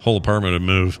whole apartment would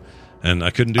move. And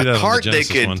I couldn't do that on the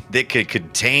Genesis one. That could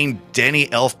contain Danny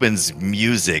Elfman's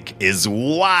music is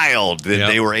wild. That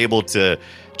they were able to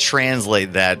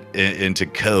translate that into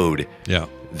code. Yeah,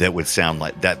 that would sound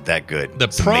like that good. The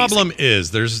problem is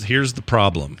here's the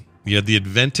problem. You had the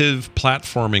inventive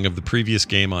platforming of the previous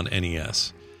game on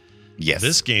NES. Yes,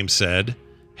 this game said,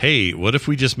 "Hey, what if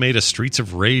we just made a Streets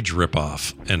of Rage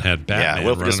ripoff and had Batman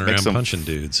running around punching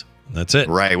dudes?" That's it.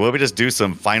 Right. Well, we just do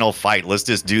some Final Fight. Let's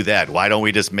just do that. Why don't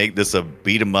we just make this a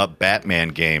beat 'em up Batman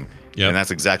game? Yep. And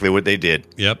that's exactly what they did.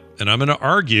 Yep. And I'm going to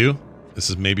argue, this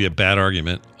is maybe a bad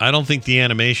argument, I don't think the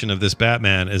animation of this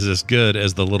Batman is as good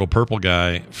as the little purple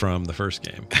guy from the first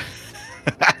game.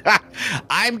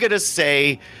 I'm going to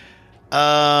say,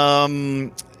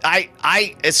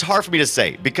 it's hard for me to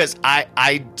say because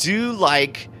I do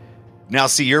like. Now,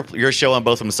 see, you're showing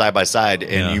both of them side by side,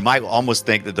 and you might almost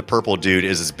think that the purple dude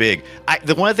is as big.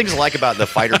 One of the things I like about the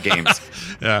fighter games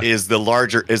is the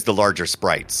larger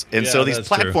sprites, and so these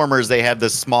platformers they have the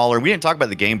smaller. We didn't talk about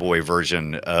the Game Boy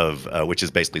version of which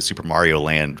is basically Super Mario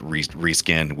Land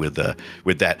reskin with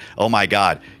that. Oh my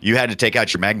God, you had to take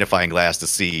out your magnifying glass to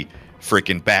see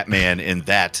freaking Batman in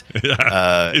that.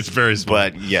 It's very small,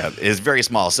 but it's very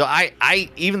small. So I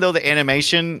even though the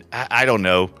animation, I don't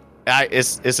know.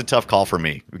 It's a tough call for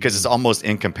me because it's almost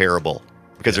incomparable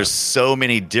because there's so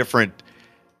many different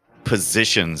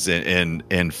positions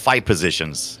and fight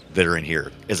positions that are in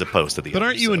here as opposed to the But others,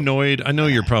 aren't you annoyed? I know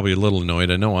you're probably a little annoyed.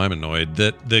 I know I'm annoyed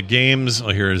that the games.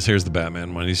 Here's the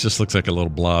Batman one. He just looks like a little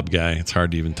blob guy. It's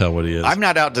hard to even tell what he is. I'm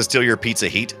not out to steal your pizza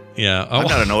heat. Yeah, I'm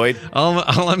not annoyed.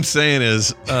 All I'm saying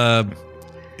is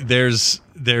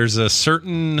there's a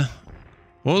certain.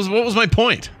 What was my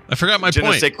point? I forgot my point. Je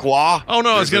ne sais quoi. Oh no,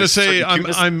 I was going to say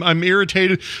I'm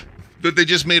irritated that they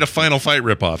just made a Final Fight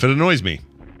ripoff. It annoys me.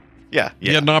 Yeah.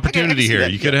 You had an opportunity here.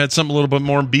 You could have had something a little bit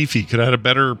more beefy. Could have had a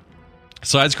better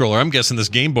side scroller. I'm guessing this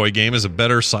Game Boy game is a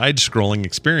better side scrolling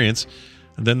experience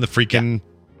than the freaking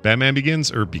Batman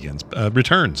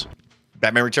Returns.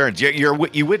 Batman Returns. You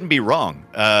wouldn't be wrong.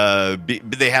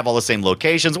 They have all the same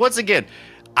locations. Once again,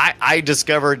 I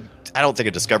discovered. I don't think I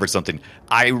discovered something.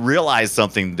 I realized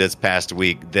something this past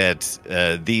week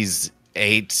that these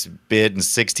 8-bit and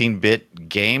 16-bit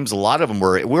games, a lot of them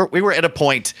we were at a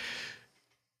point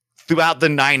throughout the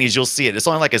 90s. You'll see it. It's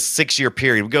only like a 6-year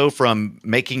period. We go from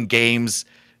making games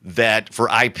that for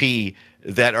IP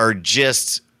that are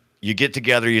just you get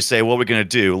together, you say, what are we going to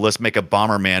do? Let's make a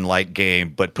Bomberman-like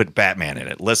game, but put Batman in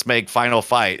it. Let's make Final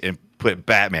Fight and put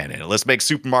Batman in it. Let's make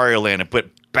Super Mario Land and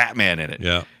put Batman in it.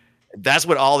 Yeah. That's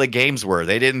what all the games were.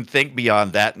 They didn't think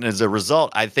beyond that. And as a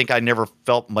result, I think I never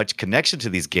felt much connection to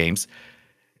these games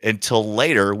until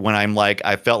later when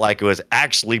I felt like it was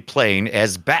actually playing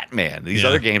as Batman. These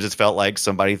other games, it felt like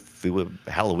somebody threw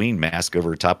a Halloween mask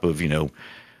over top of,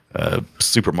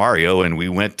 Super Mario and we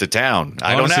went to town.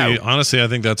 I don't know. Honestly, I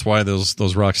think that's why those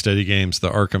Rocksteady games,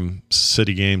 the Arkham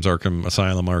City games, Arkham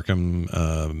Asylum,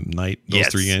 Arkham Knight, those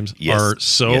 3 games are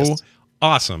so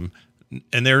awesome.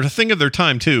 And they're a thing of their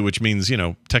time too, which means,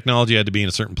 technology had to be in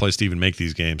a certain place to even make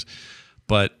these games.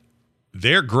 But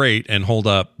they're great and hold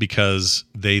up because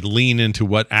they lean into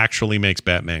what actually makes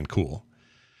Batman cool.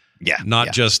 Yeah.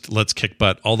 Not just let's kick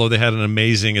butt. Although they had an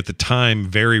amazing, at the time,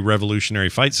 very revolutionary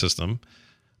fight system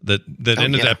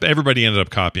that everybody ended up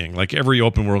copying. Like every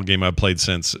open world game I've played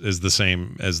since is the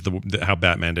same as how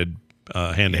Batman did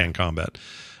hand-to-hand combat.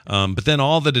 But then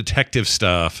all the detective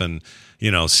stuff and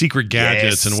secret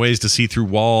gadgets and ways to see through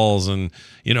walls and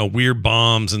weird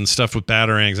bombs and stuff with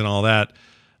batarangs and all that,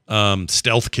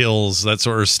 stealth kills, that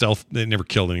sort of stealth. They never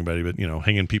killed anybody, but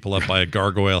hanging people up by a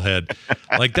gargoyle head,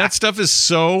 like that stuff is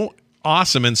so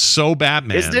awesome and so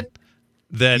Batman. Isn't it?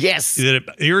 That it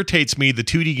irritates me. The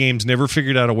 2D games never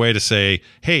figured out a way to say,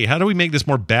 hey, how do we make this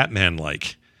more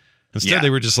Batman-like? Instead, they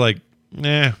were just like,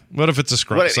 what if it's a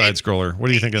side scroller? What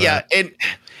do you think of that? Yeah, and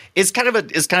it's kind of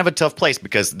a tough place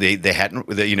because they hadn't,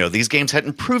 these games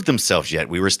hadn't proved themselves yet.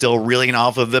 We were still reeling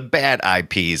off of the bad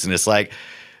IPs, and it's like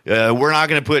we're not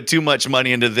going to put too much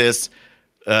money into this.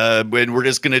 When we're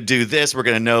just going to do this, we're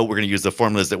going to use the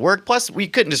formulas that work. Plus, we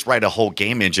couldn't just write a whole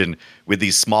game engine with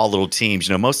these small little teams.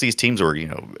 Most of these teams were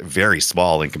very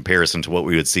small in comparison to what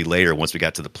we would see later once we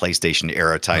got to the PlayStation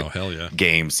era type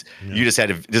games. Yeah. You just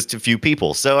had just a few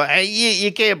people, so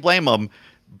you can't blame them,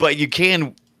 but you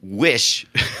can wish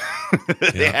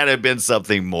they had been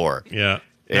something more. Yeah.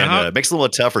 and it makes it a little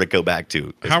tougher to go back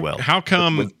to as well. How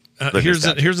come?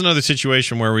 Here's another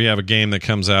situation where we have a game that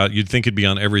comes out. You'd think it'd be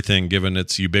on everything, given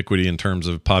its ubiquity in terms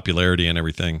of popularity and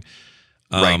everything.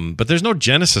 Right. But there's no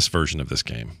Genesis version of this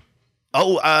game.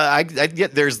 Oh,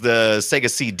 there's the Sega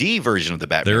CD version of the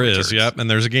Batman. There Returns. is, yep. And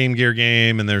there's a Game Gear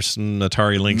game, and there's some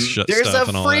Atari Lynx stuff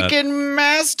and all that. There's a freaking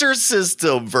Master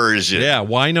System version. Yeah,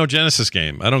 why no Genesis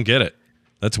game? I don't get it.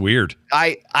 That's weird.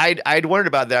 I'd wondered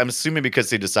about that. I'm assuming because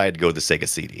they decided to go with the Sega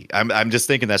CD. I'm just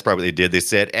thinking that's probably what they did. They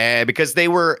said because they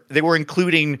were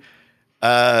including.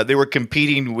 They were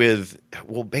competing with,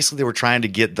 basically they were trying to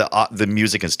get the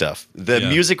music and stuff. The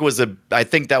music was I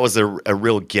think that was a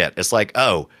real get. It's like,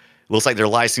 oh, looks like they're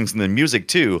licensing the music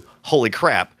too. Holy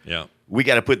crap. Yeah. We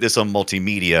got to put this on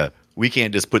multimedia. We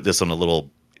can't just put this on a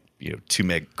little, 2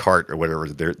 meg cart or whatever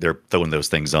they're throwing those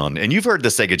things on. And you've heard the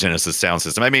Sega Genesis sound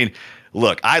system. I mean,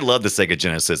 look, I love the Sega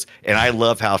Genesis, and I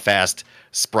love how fast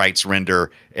sprites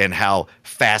render and how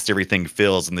fast everything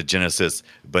feels in the Genesis.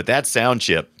 But that sound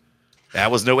chip, that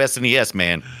was no SNES,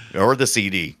 man, or the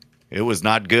CD. It was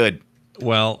not good.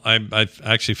 Well, I've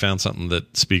actually found something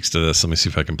that speaks to this. Let me see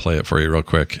if I can play it for you real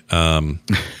quick.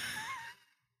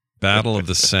 Battle of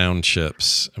the Sound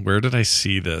Chips. Where did I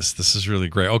see this? This is really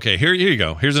great. Okay, here you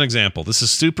go. Here's an example. This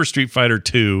is Super Street Fighter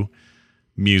 2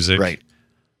 music, right?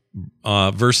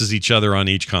 Versus each other on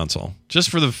each console, just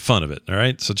for the fun of it. All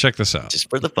right, so check this out. Just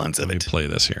for the funs of it. Let me play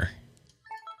this here.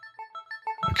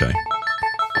 Okay.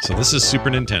 So this is Super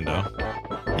Nintendo.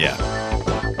 Yeah.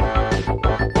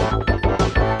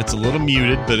 It's a little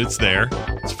muted, but it's there.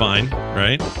 It's fine,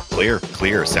 right?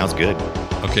 Clear. Sounds good.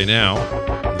 Okay, now,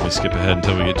 let me skip ahead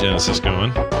until we get Genesis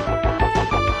going.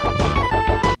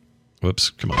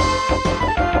 Whoops, come on.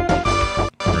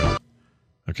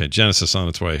 Okay, Genesis on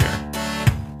its way here.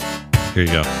 Here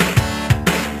you go.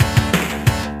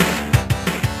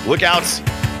 Look out.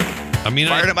 I mean,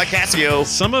 fired at my Casio.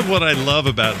 Some of what I love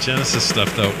about Genesis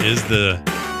stuff, though, is the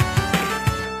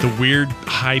weird,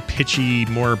 high-pitchy,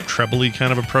 more trebly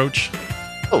kind of approach.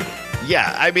 Oh,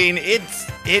 yeah. I mean, it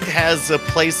has a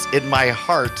place in my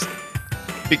heart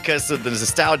because of the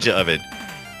nostalgia of it.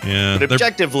 Yeah. But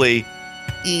objectively,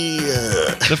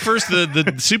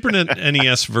 the Super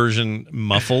NES version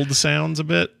muffled sounds a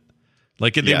bit.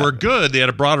 Like, they were good. They had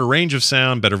a broader range of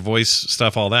sound, better voice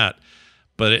stuff, all that.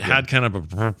 But it had kind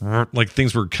of like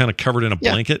things were kind of covered in a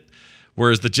blanket.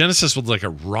 Whereas the Genesis was like a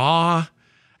raw,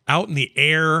 out in the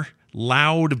air,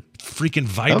 loud, freaking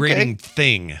vibrating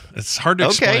thing. It's hard to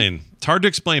explain. It's hard to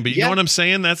explain, but you know what I'm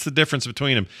saying? That's the difference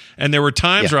between them. And there were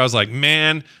times where I was like,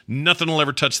 man, nothing will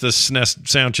ever touch this SNES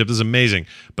sound chip. This is amazing.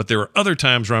 But there were other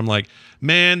times where I'm like,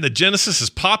 man, the Genesis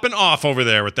is popping off over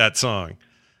there with that song.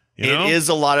 You know? It is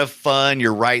a lot of fun.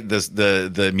 You're right.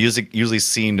 The music usually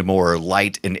seemed more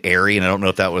light and airy, and I don't know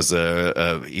if that was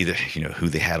either who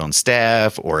they had on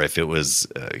staff or if it was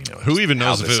who even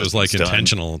knows if it was like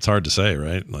intentional. It's hard to say,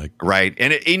 right? Like right,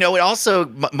 and it also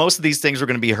most of these things were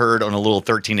going to be heard on a little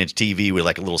 13-inch TV with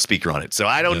like a little speaker on it. So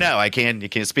I don't know. You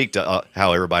can't speak to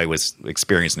how everybody was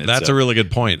experiencing it. That's a really good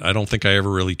point. I don't think I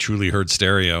ever really truly heard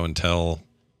stereo until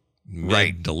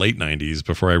the late 90s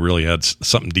before I really had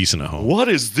something decent at home. What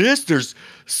is this? There's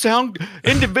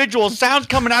individual sounds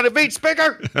coming out of each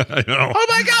speaker. I know. Oh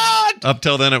my God. Up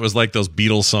till then, it was like those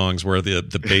Beatles songs where the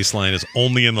bass line is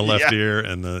only in the left ear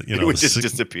and it would just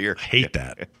disappear. I hate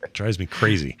that. It drives me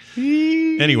crazy.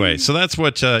 Anyway, so that's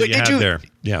what you had there.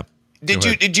 Yeah.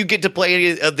 Did you get to play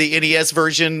any of the NES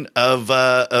version of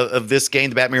this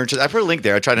game, the Batman Returns? I put a link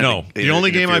there. I tried to. No, the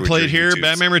only game I played here,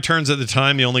 Batman Returns. At the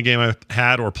time, the only game I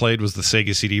had or played was the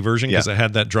Sega CD version because it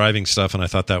had that driving stuff, and I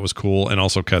thought that was cool, and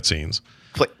also cutscenes.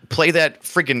 Play that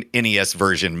freaking NES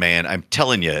version, man! I'm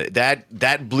telling you,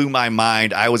 that blew my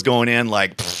mind. I was going in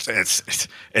like it's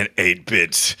an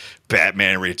 8-bit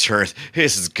Batman Returns.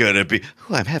 This is gonna be.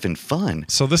 Oh, I'm having fun.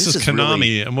 So this is Konami,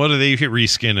 really, and what are they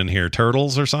reskinning here?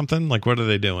 Turtles or something? Like what are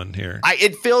they doing here?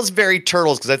 It feels very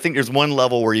Turtles because I think there's one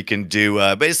level where you can do,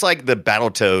 but it's like the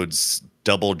Battletoads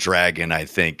Double Dragon. I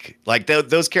think like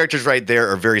those characters right there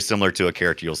are very similar to a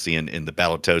character you'll see in the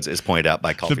Battletoads, as pointed out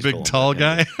by Coffee. The big tall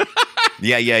guy.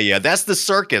 Yeah. That's the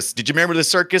circus. Did you remember the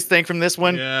circus thing from this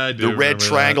one? Yeah, I do. The Red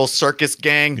Triangle Circus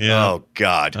Gang. Yeah. Oh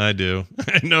God, I do.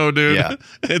 I know, dude. Yeah.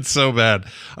 It's so bad.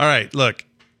 All right, look.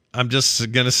 I'm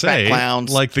just gonna say,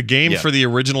 like the game for the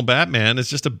original Batman is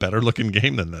just a better looking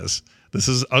game than this. This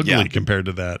is ugly compared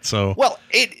to that. So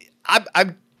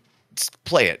I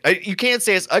play it. You can't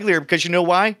say it's uglier because you know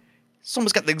why? It's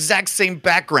almost got the exact same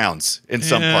backgrounds in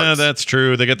some parts. Yeah, that's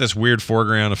true. They got this weird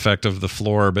foreground effect of the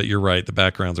floor, but you're right. The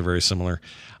backgrounds are very similar.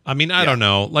 I mean, I don't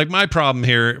know. Like my problem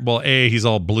here, he's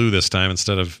all blue this time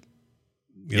instead of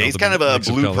he's kind of a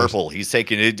blue purple. He's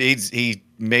taking it. He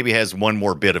maybe has one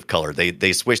more bit of color.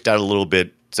 They switched out a little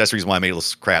bit. So that's the reason why I made it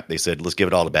little crap. They said, let's give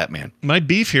it all to Batman. My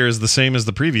beef here is the same as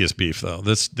the previous beef, though.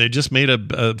 They just made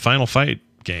a Final Fight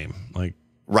game. Like,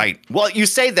 right. Well, you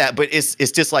say that, but it's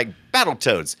just like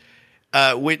Battletoads.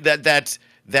 With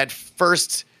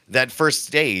that first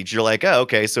stage, you're like, oh,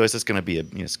 okay, so it's just gonna be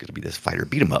it's gonna be this fighter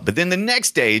beat 'em up. But then the next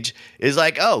stage is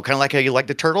like, oh, kind of like how you like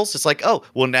the Turtles. It's like, oh,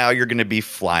 well, now you're gonna be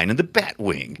flying in the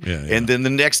Batwing. Yeah. And then the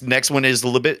next one is a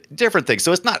little bit different thing.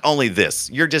 So it's not only this.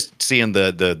 You're just seeing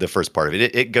the first part of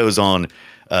it. It goes on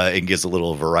and gives a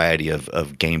little variety of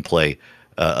gameplay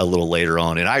a little later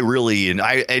on. And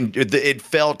it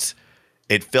felt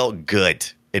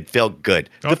good. It felt good.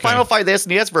 The Final Fight, the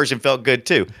SNES version felt good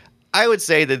too. I would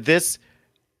say that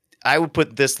I would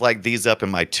put these up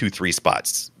in my 2-3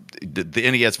 spots. The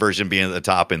NES version being at the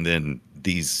top, and then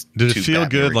these. Did it feel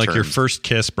good, like your first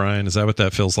kiss, Brian? Is that what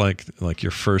that feels like? Like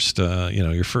your first,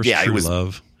 your first true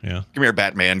love? Yeah. Come here,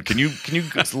 Batman. Can you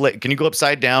go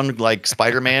upside down like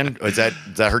Spider-Man? Does that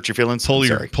hurt your feelings? Pull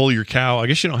your cow. I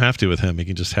guess you don't have to with him. You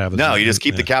can just have it. No, you just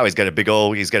keep the cow. He's got a big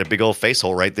old face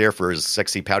hole right there for his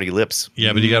sexy pouty lips.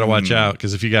 Yeah, but you got to watch out,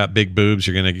 because if you got big boobs,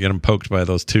 you're gonna get them poked by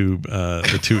those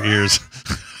the two ears.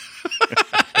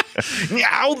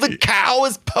 Now the cow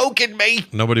is poking me.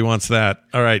 Nobody wants that.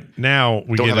 All right, now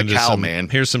we get into some.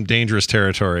 Here's some dangerous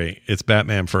territory. It's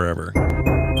Batman Forever.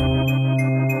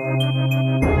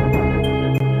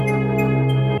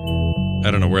 I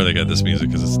don't know where they got this music,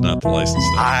 because it's not the licensed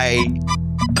stuff.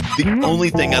 The only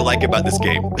thing I like about this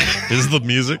game is the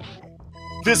music.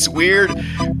 This weird,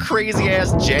 crazy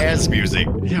ass jazz music.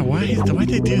 Yeah, why'd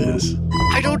they do this?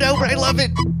 I don't know, but I love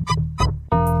it.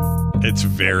 It's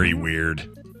very weird.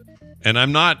 And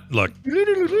I'm not, look,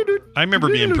 I remember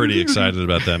being pretty excited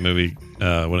about that movie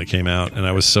when it came out, and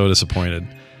I was so disappointed.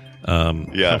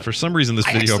 For some reason, this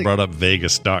video brought up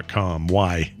Vegas.com.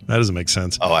 Why? That doesn't make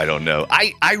sense. Oh, I don't know.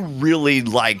 I really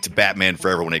liked Batman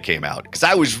Forever when it came out, because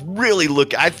I was really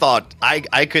I thought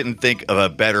I couldn't think of a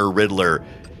better Riddler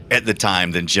at the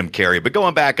time than Jim Carrey. But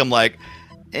going back, I'm like,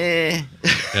 Yeah,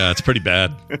 it's pretty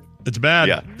bad. It's bad.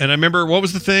 Yeah. And I remember, what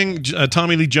was the thing?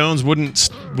 Tommy Lee Jones wouldn't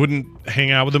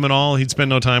hang out with him at all. He'd spend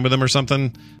no time with him or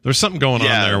something. There's something going on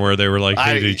there where they were like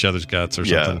hated each other's guts or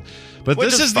something. But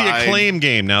this is the Acclaim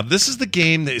game. Now, this is the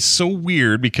game that is so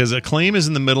weird, because Acclaim is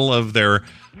in the middle of their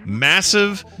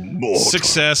massive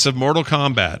success of Mortal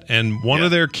Kombat. And one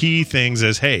of their key things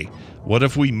is, hey, what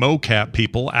if we mocap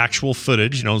people, actual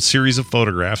footage, series of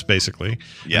photographs, basically,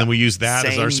 and then we use that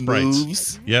as our sprites.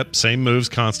 Moves. Yep, same moves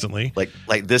constantly.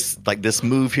 Like this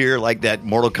move here, like that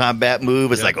Mortal Kombat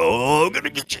move. It's like, oh, I'm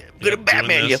gonna get you, I'm gonna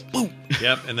Batman you. Boom.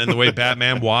 Yep, and then the way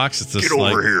Batman walks, it's this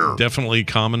definitely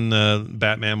common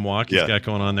Batman walk he's got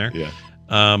going on there. Yeah.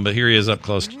 But here he is up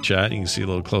close to chat. You can see a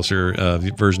little closer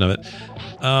version of it.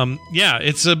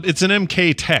 It's an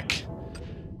MK Tech.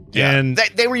 Yeah, and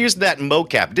they were using that in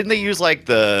mocap. Didn't they use like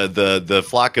the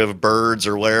flock of birds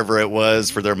or whatever it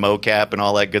was for their mocap and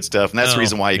all that good stuff? And that's the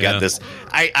reason why you got this.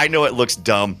 I know it looks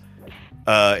dumb,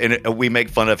 and we make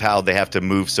fun of how they have to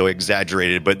move so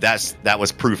exaggerated, but that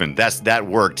was proven. That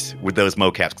worked with those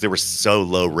mocaps because they were so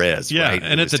low res. Yeah, right?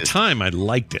 And at the time, I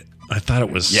liked it. I thought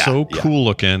it was so cool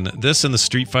looking. This and the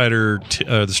Street Fighter,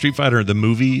 the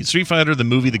movie,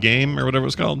 the game, or whatever it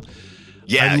was called.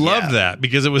 Yeah, I love that,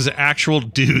 because it was actual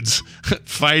dudes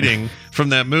fighting from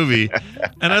that movie.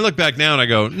 And I look back now and I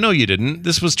go, no, you didn't.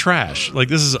 This was trash. Like,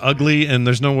 this is ugly, and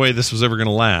there's no way this was ever going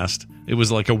to last. It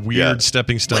was like a weird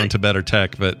stepping stone to better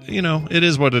tech, but it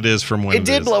is what it is from when it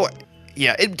did blow.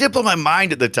 Yeah, it did blow my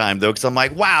mind at the time, though, because I'm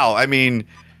like, wow. I mean,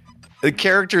 the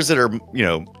characters that are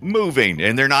moving,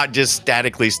 and they're not just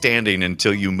statically standing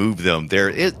until you move them.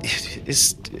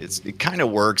 It kind of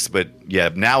works, but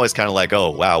now it's kind of like, oh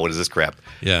wow, what is this crap?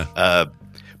 Yeah.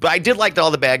 But I did like that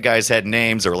all the bad guys had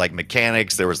names, or like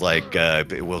mechanics. There was like,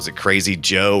 what was it, Crazy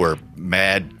Joe or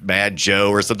Mad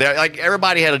Joe or something. Like,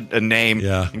 everybody had a name,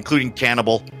 including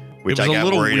Cannibal, which I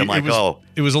got worried. I'm like,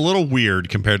 it was a little weird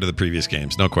compared to the previous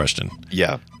games, no question.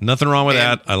 Yeah. Nothing wrong with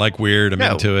that. I like weird. I'm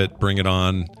into it. Bring it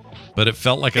on. But it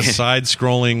felt like a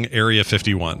side-scrolling Area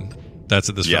 51. That's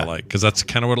what this felt like, because that's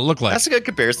kind of what it looked like. That's a good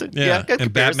comparison. Yeah, good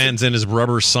comparison. Batman's in his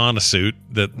rubber sauna suit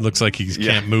that looks like he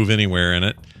can't move anywhere in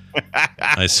it.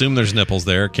 I assume there's nipples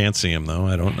there. Can't see him though.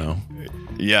 I don't know.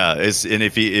 Yeah, and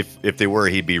if they were,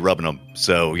 he'd be rubbing them.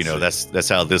 So that's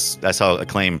how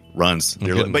Acclaim runs.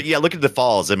 But look at the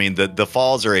falls. I mean, the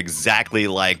falls are exactly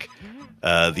like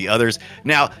the others.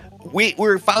 Now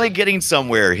we're finally getting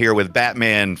somewhere here with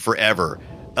Batman Forever.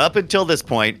 Up until this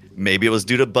point, maybe it was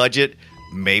due to budget,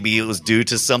 Maybe it was due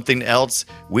to something else.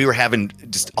 We were having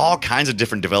just all kinds of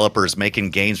different developers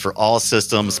making games for all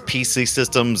systems, PC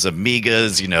systems,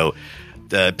 Amigas,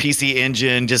 the PC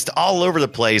Engine, just all over the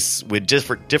place with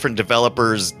different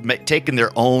developers making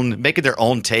their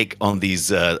own take on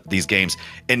these games.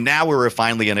 And now we're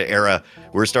finally in an era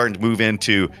we're starting to move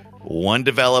into one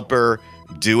developer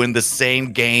doing the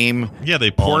same game. Yeah,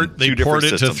 they port it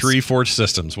systems. To 3-4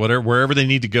 systems. Wherever they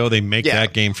need to go, they make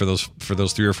that game for those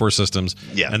 3 or 4 systems.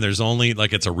 Yeah. And there's only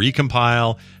it's a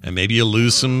recompile, and maybe you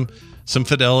lose some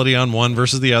fidelity on one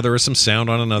versus the other, or some sound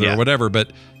on another, or whatever.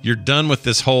 But you're done with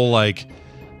this whole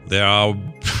there are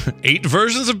 8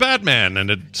 versions of Batman,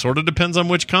 and it sort of depends on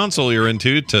which console you're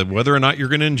into to whether or not you're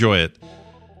going to enjoy it.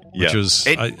 Which was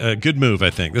a good move, I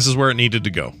think. This is where it needed to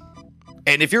go.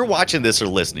 And if you're watching this or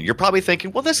listening, you're probably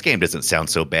thinking, well, this game doesn't sound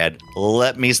so bad.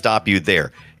 Let me stop you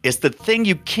there. It's the thing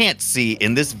you can't see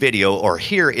in this video or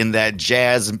hear in that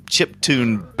jazz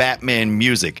chiptune Batman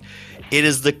music. It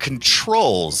is the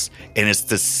controls, and it's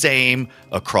the same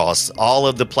across all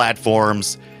of the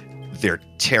platforms. They're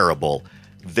terrible.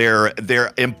 They're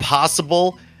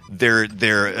impossible. They're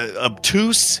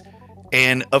obtuse.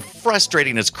 And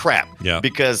frustrating as crap. Yeah.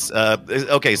 Because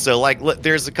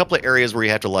there's a couple of areas where you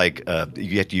have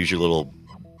to use your little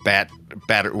bat.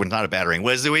 Well, not a battering.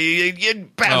 What is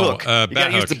it? Bat hook. You got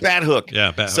to use the bat hook.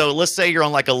 Yeah. Bat hook. So let's say you're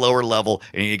on a lower level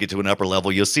and you get to an upper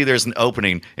level. You'll see there's an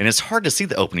opening, and it's hard to see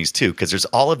the openings too because there's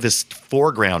all of this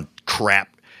foreground crap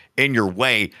in your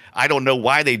way. I don't know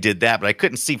why they did that, but I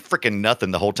couldn't see freaking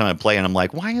nothing the whole time I'm playing. I'm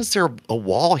like, why is there a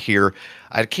wall here?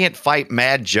 I can't fight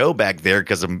Mad Joe back there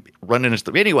because I'm running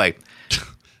into anyway.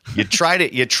 You try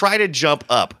to jump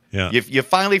up. Yeah. You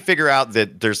finally figure out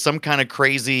that there's some kind of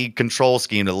crazy control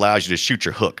scheme that allows you to shoot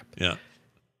your hook. Yeah.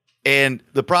 And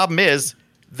the problem is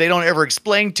they don't ever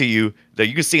explain to you that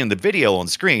you can see in the video on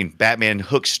screen, Batman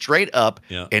hooks straight up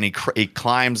and he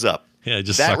climbs up. Yeah, it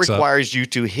just that sucks requires you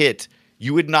to hit.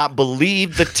 You would not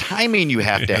believe the timing you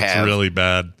have to have. It's really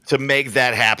bad to make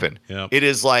that happen. Yep. It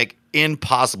is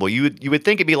impossible. You would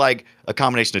think it'd be a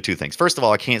combination of two things. First of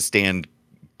all, I can't stand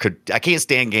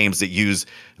games that use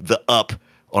the up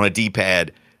on a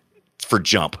D-pad for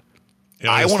jump.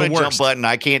 Yeah, I want a jump button.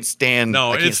 I can't stand.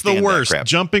 No, it's the worst.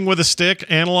 Jumping with a stick,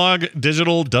 analog,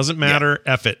 digital, doesn't matter.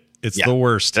 F it. It's the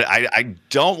worst. I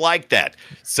don't like that.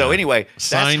 So anyway,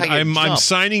 I'm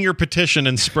signing your petition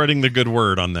and spreading the good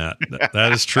word on that.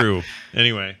 That is true.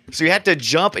 Anyway, so you have to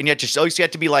jump, and you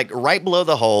have to be right below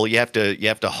the hole. You have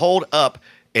to hold up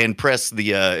and press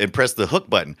the hook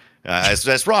button.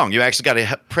 That's wrong. You actually got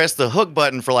to press the hook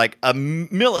button for a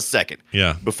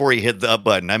millisecond. Before you hit the up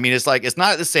button. I mean, it's not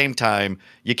at the same time.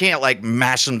 You can't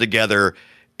mash them together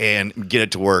and get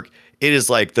it to work. It is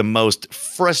the most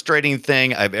frustrating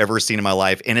thing I've ever seen in my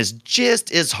life. And it's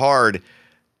just as hard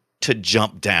to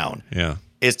jump down. Yeah.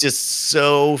 It's just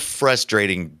so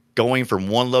frustrating going from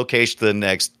one location to the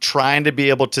next, trying to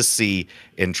be able to see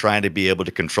and trying to be able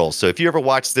to control. So if you ever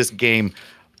watch this game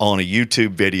on a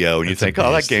YouTube video and you think,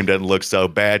 oh, that game doesn't look so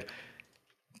bad,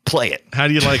 play it. How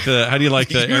do you like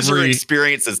the user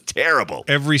experience is terrible.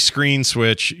 Every screen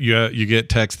switch, you get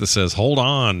text that says, hold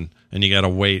on. And you got to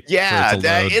wait. Yeah,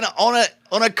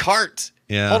 on a cart.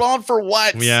 Yeah. Hold on for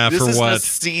what? Yeah, this for isn't what? A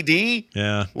CD.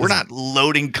 Yeah. We're not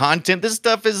loading content. This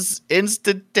stuff is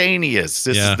instantaneous.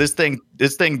 This thing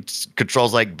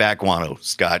controls like Backguano,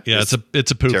 Scott. Yeah, it's a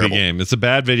poopy terrible game. It's a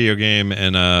bad video game,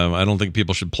 and I don't think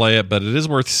people should play it, but it is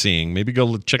worth seeing. Maybe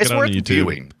go check it out on YouTube.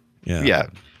 Viewing. Yeah.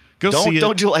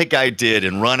 Don't do like I did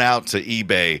and run out to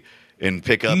eBay and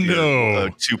pick up your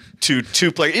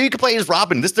two player. You can play as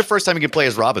Robin. This is the first time you can play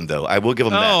as Robin, though. I will give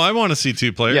him that. Oh, I want to see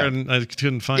 2-player, and I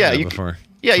couldn't find that before.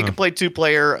 You can play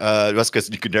 2-player. That's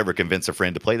because you could never convince a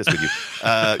friend to play this with you.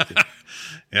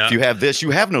 If you have this,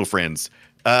 you have no friends.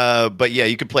 But yeah,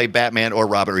 you can play Batman or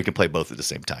Robin, or you can play both at the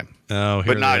same time. Oh,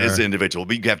 but not as an individual.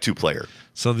 But you can have 2-player.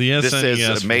 So the SNES this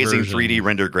is amazing version. 3D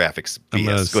render graphics. Go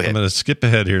ahead. I'm going to skip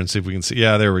ahead here and see if we can see.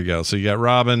 Yeah, there we go. So you got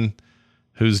Robin,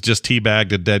 who's just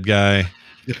teabagged a dead guy.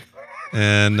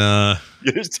 And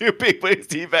there's two people who's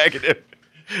teabagging him.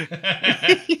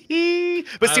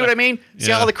 But see what I mean?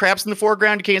 See all the crap's in the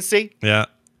foreground you can't see? Yeah,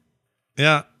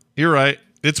 you're right.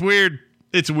 It's weird.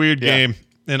 It's a weird game,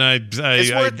 and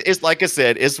it's like I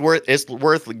said, it's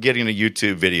worth getting a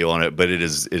YouTube video on it, but it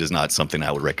is not something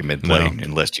I would recommend playing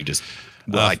unless you just.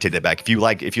 Well, I take that back. If you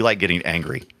like getting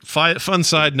angry. Fun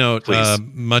side note: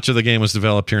 much of the game was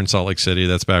developed here in Salt Lake City.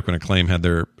 That's back when Acclaim had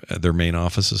their main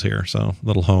offices here. So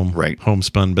little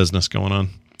homespun business going on.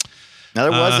 Now,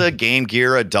 there was a Game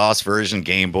Gear, a DOS version,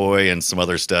 Game Boy, and some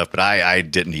other stuff, but I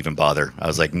didn't even bother. I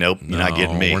was like, nope, you're not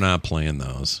getting me. We're not playing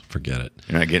those. Forget it.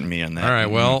 You're not getting me on that. All right,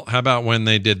 well, how about when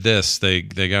they did this? They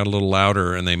got a little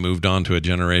louder, and they moved on to a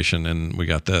generation, and we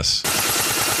got this.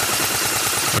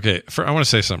 Okay, I want to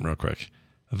say something real quick.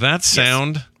 That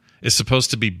sound is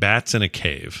supposed to be bats in a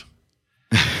cave.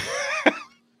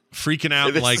 Freaking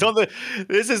out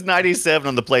this is 97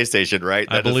 on the PlayStation, right?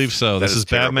 I believe so. This is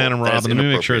Batman and Robin. Let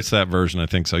me make sure it's that version. I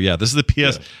think so. Yeah, this is the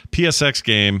PSX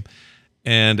game,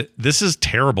 and this is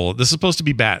terrible. This is supposed to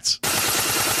be bats.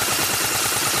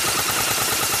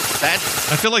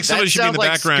 I feel like somebody should be in the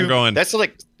background going. That's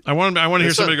like I want to hear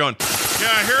somebody going.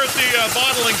 Yeah, here at the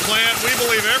bottling plant, we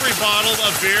believe every bottle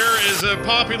of beer is a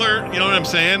popular. You know what I'm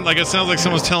saying? Like it sounds like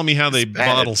someone's telling me how they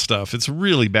bottle stuff. It's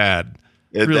really bad.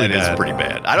 That is pretty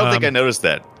bad. I don't think I noticed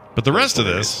that. But the rest of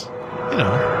this,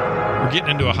 we're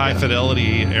getting into a high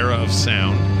fidelity era of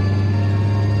sound.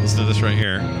 Listen to this right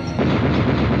here.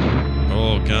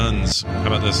 Oh, guns. How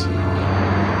about this?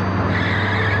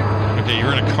 Okay,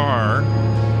 you're in a car,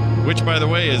 which, by the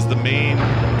way, is the main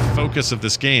focus of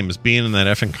this game, is being in that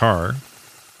effing car.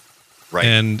 Right.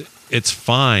 And it's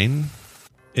fine.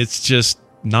 It's just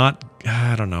not...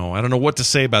 I don't know what to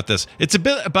say about this. It's a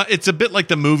bit like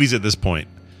the movies at this point.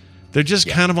 They're just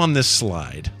kind of on this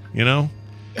slide,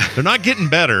 They're not getting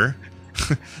better.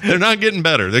 They're not getting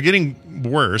better. They're getting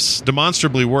worse,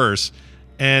 demonstrably worse.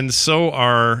 And so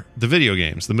are the video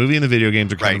games. The movie and the video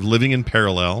games are kind of living in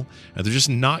parallel, and they're just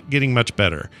not getting much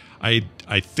better. I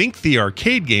think the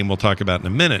arcade game we'll talk about in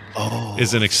a minute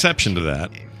is an exception to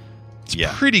that.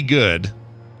 It's pretty good.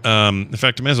 In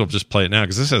fact, I may as well just play it now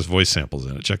because this has voice samples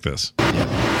in it. Check this.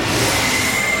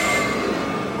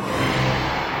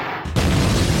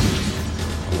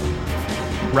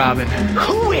 Robin.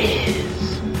 Who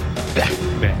is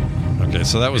Batman? Okay,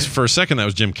 so that was for a second. That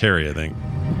was Jim Carrey, I think.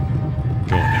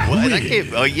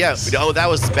 That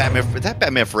was Batman. That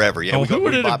Batman Forever. Yeah. Who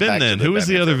would it have been then? Who was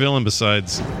the other villain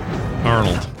besides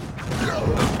Arnold?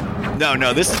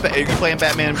 No. This is. Are you playing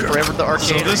Batman Forever, the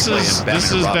arcade? So this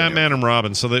is Batman and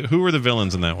Robin. So who were the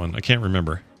villains in that one? I can't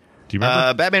remember. Do you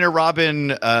remember? Batman and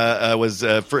Robin was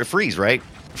Freeze, right?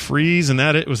 Freeze, and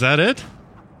that it was that it?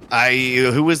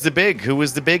 Who was the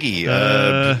biggie?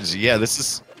 This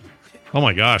is. Oh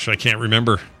my gosh, I can't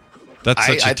remember. That's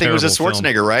such I think it was a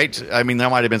Schwarzenegger, film. Right? I mean, there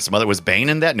might have been some other. Was Bane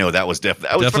in that? No, that was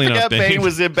definitely not Bane. Bane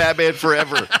was in Batman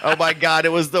Forever. Oh my God,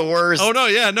 it was the worst. Oh no,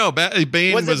 yeah, no.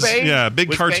 Bane was Bane? Yeah, big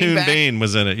was cartoon Bane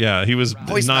was in it. Yeah, he was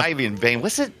Poison Ivy and Bane.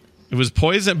 Was it? It was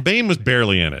Poison. Bane was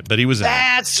barely in it, but he was.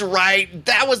 That's right.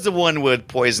 That was the one with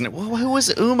Poison. Who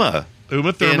was Uma?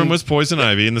 Uma Thurman was Poison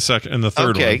Ivy in the second and the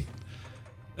third one.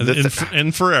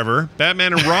 In Forever,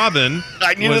 Batman and Robin.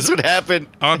 I knew this would happen.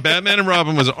 Batman and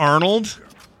Robin was Arnold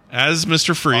as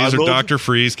Mr. Freeze or Dr.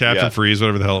 Freeze, Captain Freeze,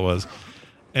 whatever the hell it was.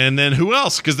 And then who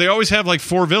else? Because they always have like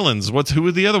 4 villains. Who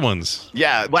are the other ones?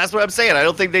 Yeah, well, that's what I'm saying. I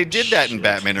don't think they did that in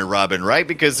Batman and Robin, right?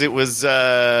 Because it was,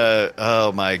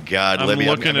 oh my God. I'm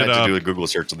going to do a Google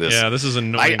search of this. Yeah, this is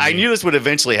annoying. I knew this would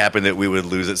eventually happen, that we would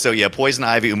lose it. So yeah, Poison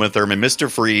Ivy, Uma Thurman,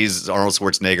 Mr. Freeze, Arnold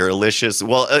Schwarzenegger,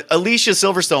 Alicia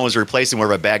Silverstone was replacing one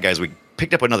of our bad guys. We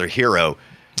picked up another hero.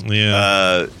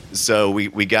 Yeah. So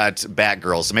we got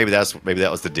Batgirl. So maybe that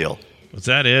was the deal. Was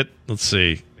that it? Let's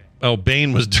see. Oh,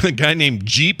 Bane was a guy named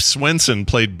Jeep Swenson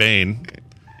played Bane.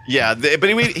 Yeah, but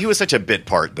he was such a bit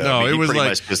part, though. No, it was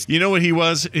like you know what he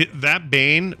was. That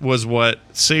Bane was what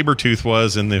Sabretooth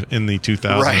was in the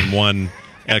 2001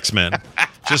 X-Men.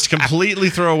 Just completely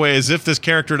throw away, as if this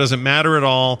character doesn't matter at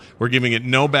all. We're giving it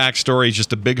no backstory,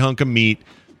 just a big hunk of meat.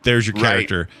 There's your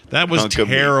character. That was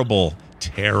terrible.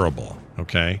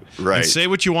 Okay, right. And say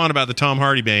what you want about the Tom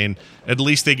Hardy Bane. At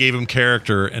least they gave him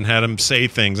character and had him say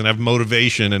things and have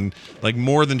motivation and like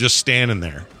more than just standing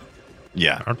there.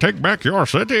 Yeah, I'll take back your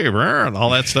city, and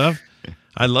all that stuff.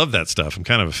 I love that stuff. I'm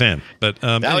kind of a fan. But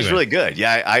that was really good.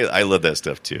 Yeah, I love that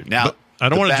stuff too. Now but I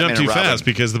don't want to jump too fast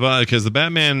because the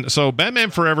Batman. So Batman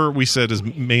Forever, we said, is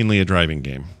mainly a driving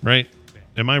game, right?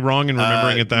 Am I wrong in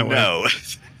remembering it that way? No.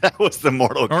 That was the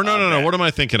Mortal Kombat. Or no. What am I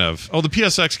thinking of? Oh, the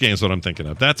PSX game is what I'm thinking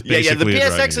of. That's basically the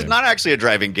PSX is not actually a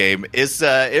driving game. It's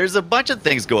there's a bunch of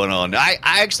things going on. I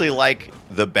actually like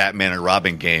the Batman and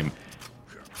Robin game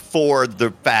for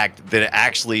the fact that it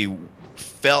actually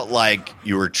felt like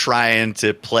you were trying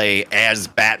to play as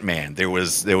Batman. There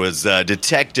was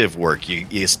detective work.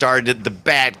 You started at the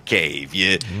Batcave.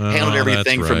 You handled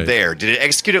everything from there. Did it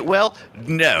execute it well?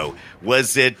 No.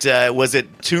 Was it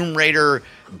Tomb Raider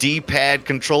D-pad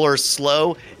controller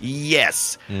slow?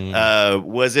 Yes.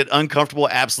 Was it uncomfortable?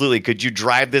 Absolutely. Could you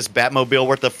drive this Batmobile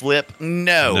worth a flip?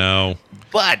 No. No.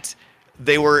 But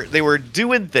they were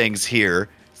doing things here,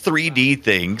 3D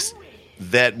things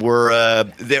that were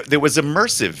there was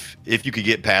immersive if you could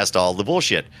get past all the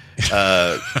bullshit.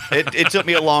 It took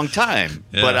me a long time,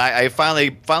 but I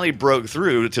finally broke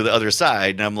through to the other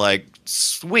side, and I'm like,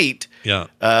 sweet. Yeah.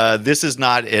 This is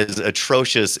not as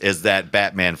atrocious as that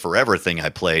Batman Forever thing I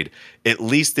played. At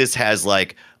least this has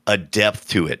like a depth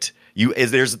to it.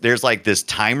 There's like this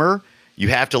timer. You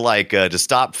have to like to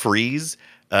stop freeze.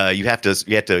 You have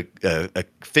to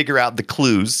figure out the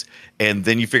clues, and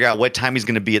then you figure out what time he's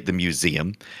going to be at the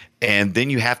museum, and then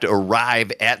you have to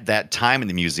arrive at that time in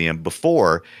the museum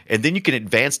before, and then you can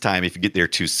advance time if you get there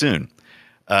too soon.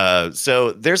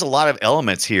 So there's a lot of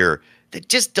elements here that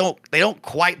just don't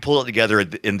quite pull it together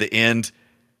in the end.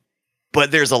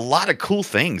 But there's a lot of cool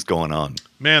things going on.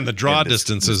 Man, the draw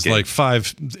distance is like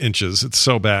 5 inches. It's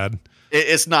so bad.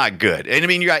 It's not good. And I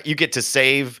mean, you get to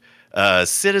save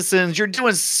citizens. You're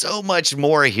doing so much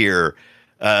more here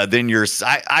than your.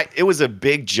 It was a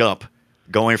big jump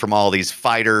going from all these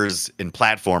fighters and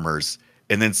platformers,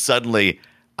 and then suddenly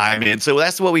I'm in. So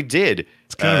that's what we did.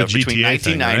 It's kind of a between GTA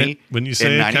 1990 thing, right? When you say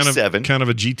and 97. kind of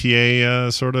a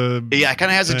GTA sort of. Yeah, it kind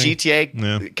of has thing. a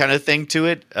GTA kind of thing to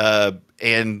it,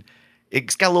 and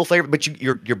it's got a little flavor. But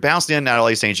you're bouncing in. Not all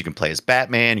these things. You can play as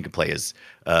Batman. You can play as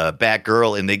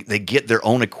Batgirl, and they get their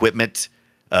own equipment.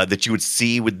 That you would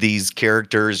see with these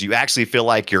characters. You actually feel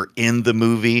like you're in the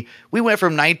movie. We went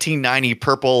from 1990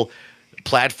 purple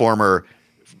platformer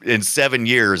in 7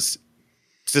 years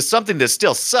to something that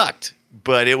still sucked,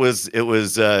 but it was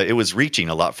reaching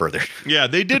a lot further. Yeah,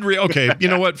 they did. Okay, you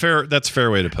know what? That's a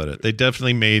fair way to put it. They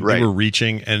definitely made. Right. They were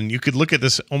reaching, and you could look at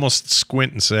this, almost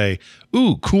squint and say,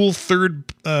 "Ooh, cool third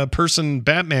person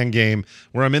Batman game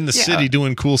where I'm in the city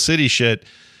doing cool city shit."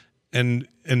 And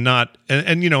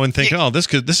think, oh,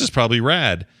 this is probably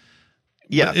rad.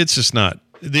 Yeah, but it's just not.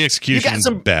 The execution's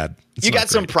bad. You got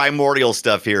some primordial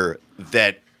stuff here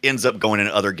that ends up going in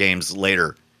other games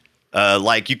later.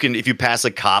 Like if you pass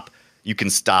a cop, you can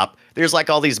stop. There's like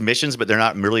all these missions, but they're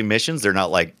not really missions. They're not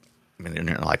like, they're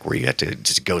not like where you have to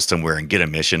just go somewhere and get a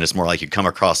mission. It's more like you come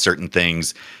across certain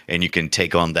things and you can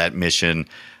take on that mission.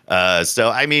 So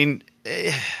I mean,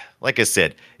 like I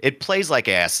said, it plays like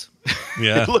ass.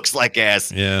 Yeah. It looks like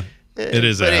ass. Yeah. It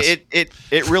is but ass.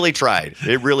 It really tried.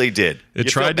 It really did. It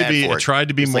tried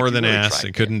to be more than ass.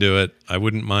 It couldn't do it. I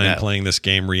wouldn't mind playing this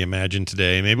game reimagined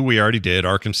today. Maybe we already did.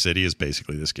 Arkham City is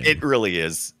basically this game. It really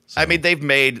is. So. I mean, they've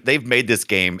made this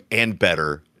game and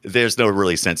better. There's no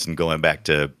really sense in going back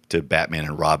to Batman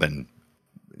and Robin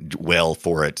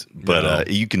for it, but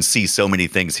you can see so many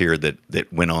things here that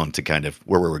went on to kind of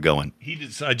where we were going.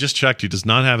 I just checked. He does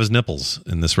not have his nipples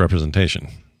in this representation.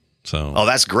 So,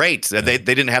 that's great. They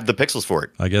didn't have the pixels for it.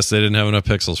 I guess they didn't have enough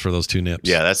pixels for those 2 nips.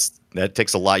 Yeah, that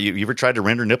takes a lot. You ever tried to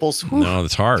render nipples? Whew. No,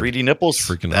 it's hard. 3D nipples, it's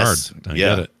freaking hard. I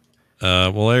get it.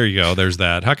 Well, there you go. There's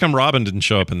that. How come Robin didn't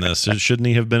show up in this? Shouldn't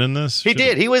he have been in this? He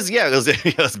did. He was. Yeah,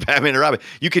 it was Batman and Robin.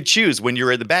 You could choose when you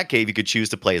were in the Batcave. You could choose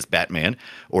to play as Batman,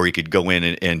 or you could go in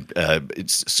and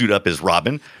suit up as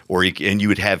Robin, and you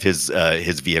would have his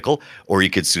vehicle, or you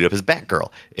could suit up as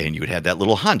Batgirl, and you would have that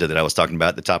little Honda that I was talking about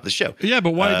at the top of the show. Yeah,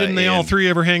 but why didn't they all 3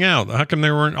 ever hang out? How come they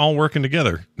weren't all working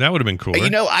together? That would have been cool.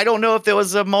 I don't know if there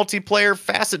was a multiplayer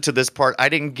facet to this part. I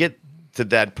didn't get to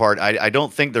that part. I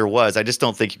don't think there was. I just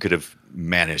don't think you could have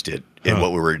managed it in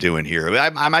what we were doing here.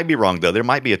 I might be wrong though. There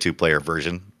might be a 2-player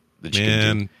version that you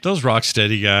can do. Those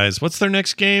Rocksteady guys. What's their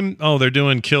next game? Oh, they're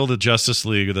doing Kill the Justice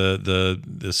League,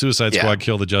 the Suicide Squad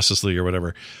Kill the Justice League or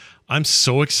whatever. I'm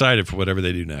so excited for whatever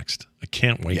they do next. I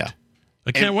can't wait. Yeah.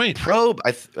 I can't wait. Probe,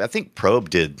 I think Probe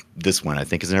did this one. I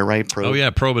think, isn't that right? Probe. Oh yeah,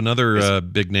 Probe, another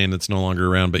big name that's no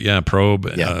longer around. But yeah,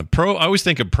 Probe. Yeah. Probe. I always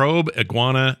think of Probe,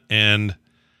 Iguana, and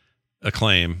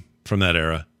Acclaim from that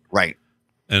era. Right.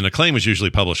 And Acclaim was usually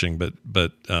publishing,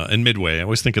 but and Midway. I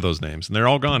always think of those names, and they're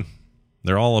all gone.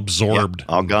 They're all absorbed.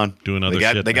 All gone. Doing other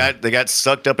shit. They got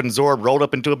sucked up and absorbed, rolled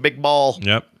up into a big ball.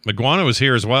 Yep. Iguana was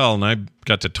here as well, and I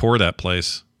got to tour that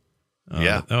place.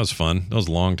 That was fun. That was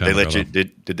a long time ago.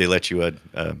 Did they let you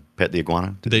pet the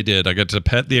iguana? They did. I got to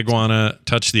pet the iguana,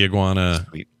 touch the iguana.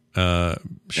 Sweet.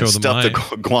 Show them stuff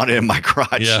the iguana in my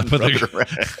crotch. Yeah, put no,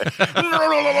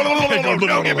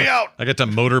 get me out. I got to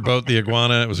motorboat the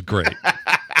iguana. It was great.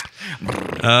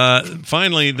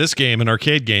 Finally, this game, an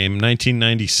arcade game,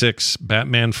 1996,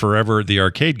 Batman Forever, the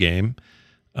arcade game.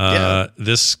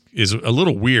 This is a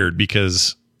little weird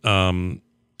because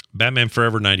Batman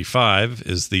Forever 95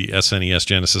 is the SNES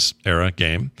Genesis era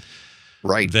game.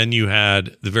 Right. Then you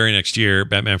had the very next year,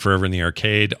 Batman Forever in the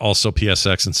arcade. Also,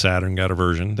 PSX and Saturn got a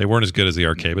version. They weren't as good as the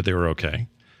arcade, but they were okay.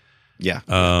 Yeah.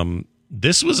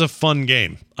 This was a fun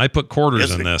game. I put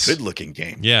quarters in this. Good looking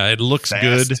game. Yeah, it looks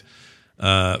good.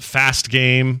 Fast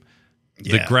game.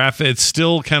 The graphic, it's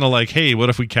still kind of like, hey, what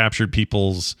if we captured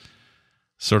people's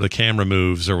sort of camera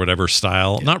moves or whatever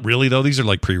style? Yeah. Not really, though. These are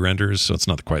like pre-renders, so it's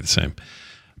not quite the same.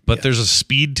 But there's a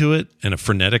speed to it and a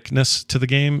freneticness to the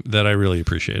game that I really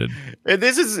appreciated. And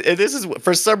this is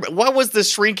for some. What was the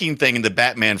shrinking thing in the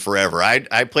Batman Forever?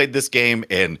 I played this game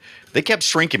and they kept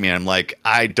shrinking me. And I'm like,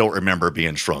 I don't remember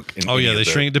being shrunk. They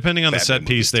shrink depending on the set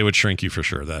piece. They would shrink you for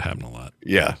sure. That happened a lot.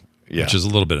 Yeah, which is a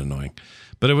little bit annoying.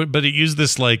 But it used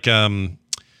this like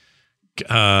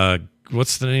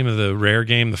what's the name of the Rare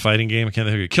game, the fighting game? I can't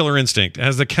think of it. Killer Instinct. It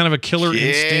has the kind of a Killer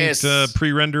Instinct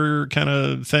pre-render kind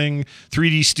of thing.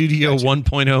 3D Studio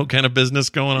 1.0 kind of business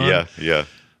going on. Yeah.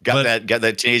 Got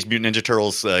that Teenage Mutant Ninja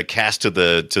Turtles cast to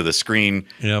the screen.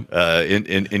 Yep.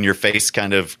 In your face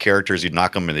kind of characters. You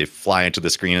knock them and they fly into the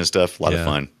screen and stuff. A lot of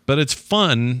fun. But it's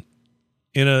fun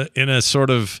in a sort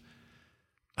of,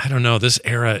 I don't know, this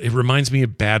era. It reminds me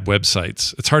of bad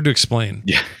websites. It's hard to explain.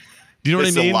 Yeah. Do you know what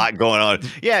I mean? There's a lot going on.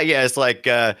 Yeah. It's like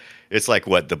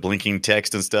what, the blinking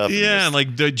text and stuff. Yeah, and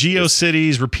like the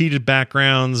GeoCities, repeated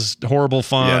backgrounds, horrible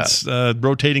fonts,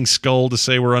 rotating skull to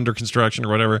say we're under construction or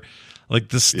whatever. Like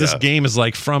this game is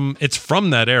like from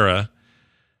that era,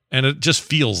 and it just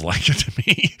feels like it to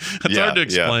me. It's hard to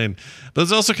explain. But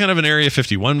there's also kind of an Area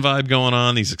 51 vibe going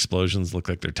on. These explosions look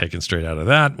like they're taken straight out of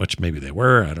that, which maybe they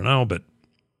were. I don't know, but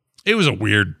it was a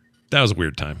weird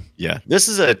time. Yeah. This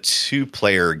is a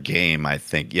 2-player game, I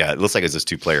think. Yeah, it looks like it's just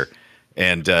 2-player.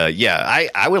 And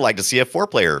I would like to see a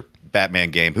 4-player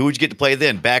Batman game. Who would you get to play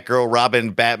then? Batgirl,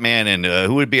 Robin, Batman, and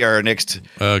who would be our next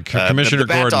Commissioner the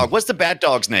Bat Gordon? Dog. What's the Bat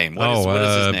Dog's name? What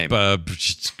is his name?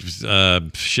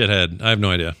 Shithead. I have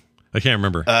no idea. I can't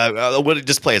remember. We'll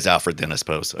just play as Alfred then, I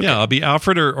suppose. Okay. Yeah, I'll be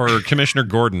Alfred or Commissioner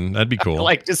Gordon. That'd be cool. I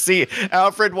like to see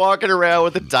Alfred walking around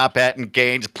with a top hat and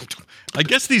cane. I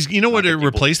guess these, you know what, to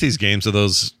replace these games are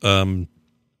those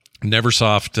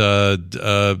Neversoft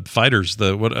fighters.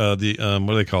 What are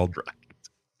they called?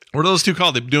 What are those two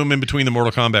called? They do them in between the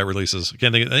Mortal Kombat releases. I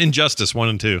can't think of Injustice 1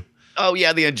 and 2. Oh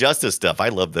yeah, the Injustice stuff. I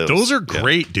love those. Those are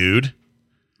great, dude.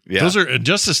 Yeah. Those are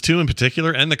Injustice 2 in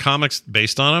particular, and the comics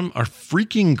based on them are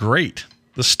freaking great.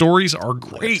 The stories are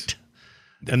great.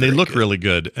 And they look really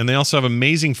good. And they also have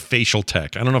amazing facial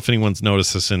tech. I don't know if anyone's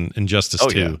noticed this in Injustice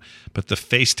 2, but the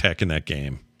face tech in that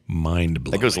game,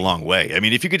 mind-blowing. That goes a long way. I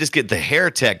mean, if you could just get the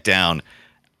hair tech down,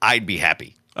 I'd be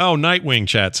happy. Oh, Nightwing,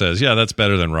 chat says. Yeah, that's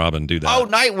better than Robin. Do that. Oh,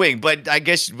 Nightwing. But I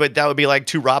guess that would be like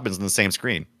 2 Robins on the same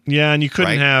screen. Yeah, and you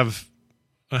couldn't have...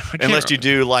 Unless you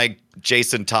do like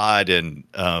Jason Todd and...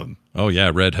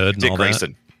 Red Hood and Dick all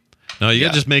Grayson. That. No, you got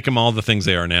to just make them all the things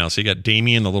they are now. So you got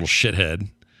Damian, the little shithead.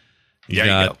 You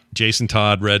got Jason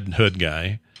Todd, Red Hood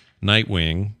guy,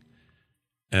 Nightwing.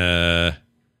 Yeah.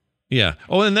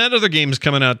 Oh, and that other game is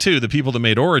coming out too. The people that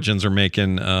made Origins are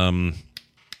making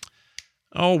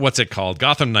what's it called?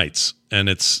 Gotham Knights. And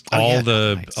it's all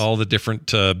the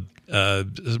different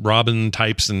Robin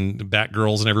types and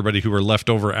Batgirls and everybody who are left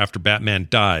over after Batman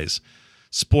dies.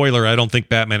 Spoiler, I don't think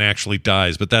Batman actually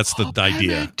dies, but that's the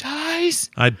idea. Batman dies?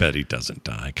 I bet he doesn't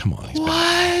die. Come on.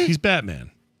 He's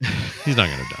Batman. He's not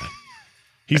going to die.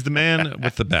 He's the man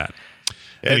with the bat.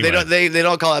 Anyway. They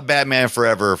don't call it Batman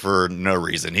Forever for no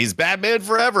reason. He's Batman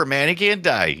Forever, man. He can't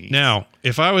die. Now,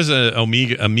 if I was a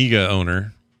Amiga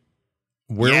owner,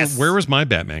 where was my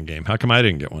Batman game? How come I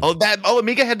didn't get one?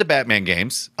 Amiga had the Batman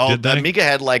games. Oh, Amiga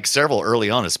had like several early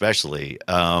on, especially.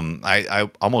 I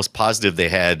almost positive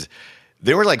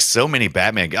there were like so many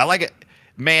Batman games. I like it,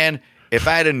 man. If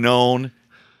I had known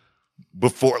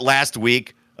before last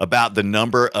week about the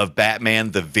number of Batman,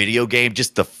 the video game,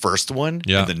 just the first one,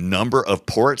 and the number of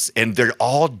ports, and they're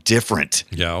all different.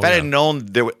 Yeah, if I had known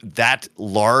there were that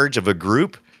large of a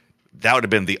group, that would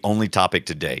have been the only topic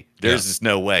today. There's just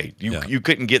no way you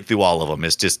couldn't get through all of them.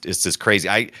 It's just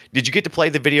crazy. Did you get to play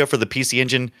the video for the PC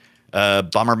Engine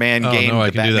Bomberman game? No,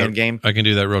 the Batman game. I can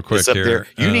do that real quick. It's up there.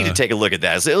 You need to take a look at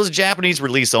that. It was a Japanese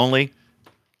release only.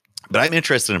 But I'm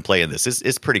interested in playing this.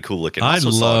 It's pretty cool looking. I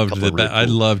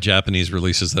love Japanese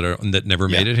releases that never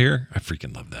made it here. I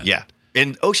freaking love that. Yeah.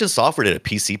 And Ocean Software did a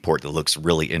PC port that looks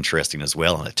really interesting as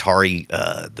well. And Atari,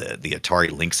 the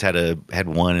Atari Lynx had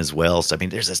one as well. So I mean,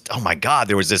 there's this. Oh my God,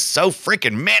 there was this so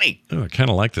freaking many. Oh, I kind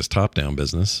of like this top-down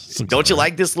business. Don't you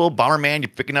like this little Bomberman? You're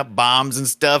picking up bombs and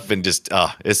stuff, and just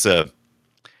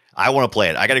I want to play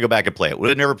it. I got to go back and play it. Would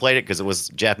have never played it because it was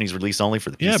Japanese release only for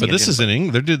the PC. Yeah, but this is in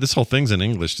English. This whole thing's in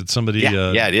English. Did somebody?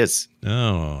 Yeah, it is.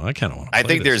 Oh, I kind of want to. I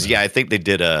think there's. Yeah, I think they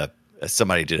did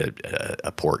somebody did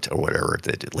a port or whatever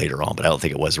they did later on, but I don't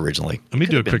think it was originally. Let me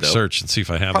do a quick search and see if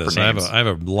I have this. I have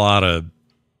a lot of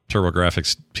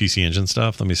TurboGrafx PC Engine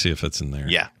stuff. Let me see if it's in there.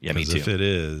 Yeah, me too. If it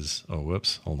is,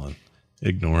 whoops, hold on.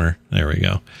 Ignore. There we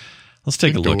go. Let's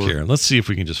take a look here. Let's see if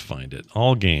we can just find it.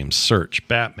 All games, search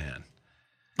Batman.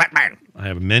 Batman. I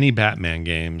have many Batman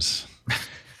games.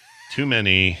 Too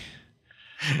many.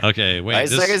 Okay,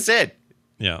 wait. Like I said.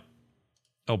 Yeah.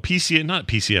 Oh, PC, not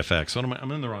PCFX. What am I?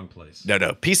 I'm in the wrong place. No.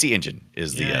 PC Engine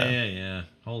is the. Yeah.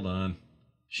 Hold on.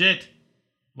 Shit.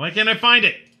 Why can't I find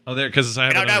it? Oh, there, because I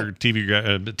have it under TV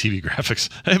graphics.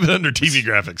 I have it under TV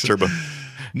graphics. Turbo.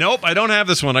 Nope, I don't have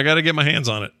this one. I got to get my hands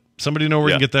on it. Somebody know where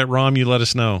you can get that ROM? You let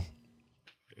us know.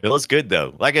 It looks good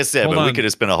though. Like I said, we could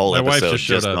have spent a whole episode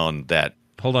just on that.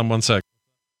 Hold on 1 sec.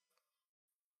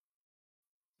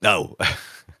 No. I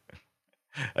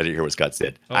didn't hear what Scott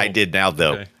said. I did now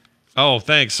though. Okay. Oh,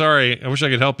 thanks. Sorry. I wish I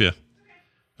could help you.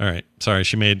 All right. Sorry.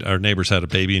 Our neighbors had a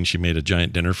baby and she made a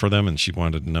giant dinner for them and she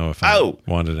wanted to know if I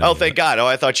wanted it. Oh, thank God. Oh,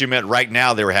 I thought you meant right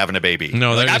now they were having a baby.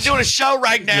 No, I'm doing a show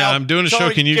right now. Yeah, I'm doing a show.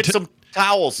 Can you get some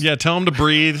towels? Yeah, tell them to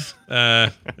breathe.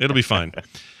 It'll be fine.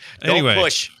 Anyway, don't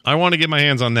push. I want to get my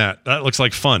hands on that. That looks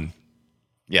like fun.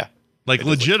 Yeah. Like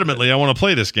legitimately, I want to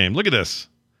play this game. Look at this.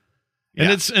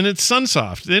 And it's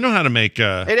Sunsoft. They know how to make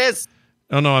It is.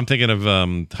 Oh no, I'm thinking of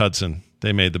Hudson.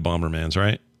 They made the Bombermans,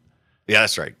 right? Yeah,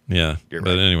 that's right. Yeah. You're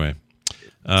but right. Anyway.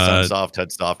 Sunsoft,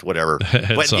 Hudsoft, whatever.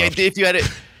 But yeah, if you had it,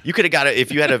 you could have got it.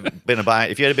 If you had been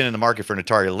in the market for an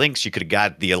Atari Lynx, you could have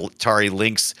got the Atari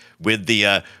Lynx with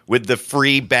the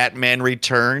free Batman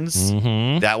Returns.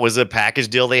 Mm-hmm. That was a package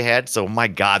deal they had. So my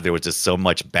God, there was just so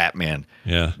much Batman.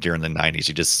 Yeah. During the 90s,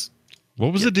 you just.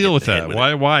 What was the deal with that?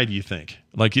 Why do you think?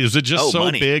 Like, is it just so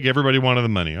money. Big? Everybody wanted the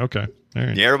money. Okay. All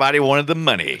right. Yeah, everybody wanted the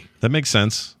money. That makes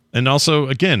sense. And also,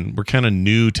 again, we're kind of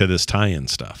new to this tie-in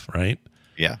stuff, right?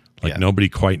 Yeah. Like nobody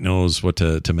quite knows what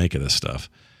to make of this stuff.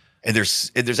 And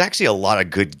there's actually a lot of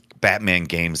good Batman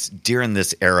games during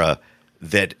this era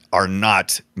that are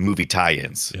not movie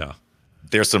tie-ins. Yeah.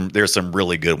 There's some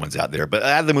really good ones out there. But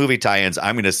out of the movie tie-ins,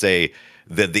 I'm going to say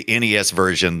that the NES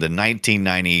version, the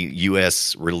 1990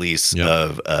 US release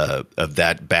of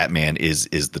that Batman is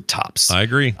the tops. I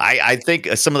agree. I think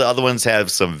some of the other ones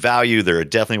have some value. They're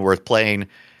definitely worth playing.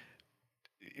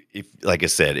 Like I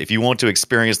said, if you want to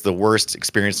experience the worst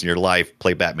experience in your life,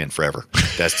 play Batman Forever.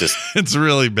 That's just it's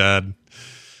really bad.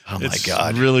 Oh my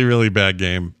God. Really, really bad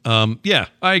game. Yeah,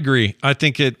 I agree. I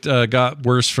think it got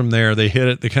worse from there. They hit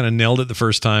it. They kind of nailed it the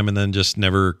first time and then just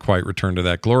never quite returned to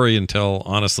that glory until the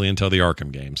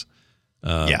Arkham games.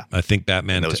 I think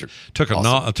Batman took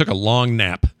a long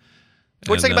nap.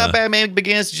 What's think about Batman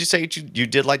Begins? Did you say you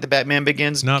did like the Batman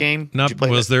Begins game?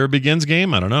 Was there a Begins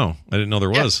game? I don't know. I didn't know there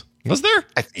was. Was there?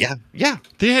 Yeah.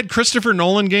 They had Christopher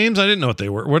Nolan games? I didn't know what they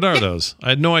were. What are those? I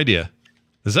had no idea.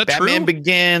 Is that Batman true?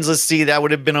 Begins, let's see, that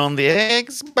would have been on the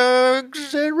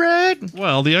Xbox, right?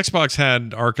 Well, the Xbox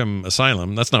had Arkham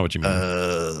Asylum. That's not what you mean.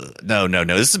 No.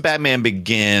 This is Batman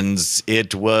Begins.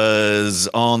 It was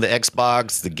on the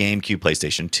Xbox, the GameCube,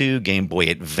 PlayStation 2, Game Boy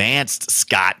Advanced,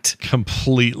 Scott.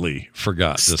 Completely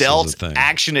forgot this Stealth was a thing.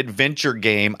 Action adventure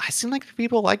game. I seem like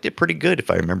people liked it pretty good,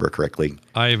 if I remember correctly.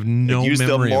 I have no memory of this. Used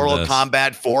the Mortal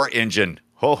Kombat 4 engine.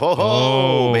 Ho, ho,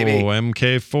 ho, baby.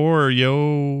 MK4,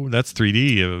 yo. That's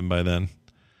 3D by then.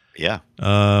 Yeah.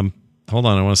 Hold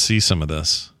on. I want to see some of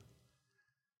this.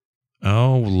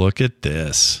 Oh, look at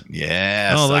this.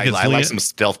 Yes. Oh, look, I like some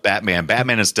stealth Batman.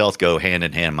 Batman and stealth go hand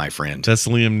in hand, my friend. That's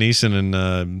Liam Neeson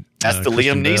and that's the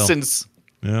Christian Liam Bale. Neeson's.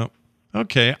 Yeah.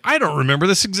 Okay. I don't remember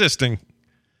this existing.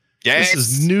 Yes. This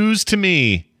is news to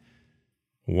me.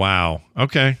 Wow.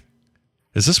 Okay.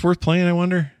 Is this worth playing, I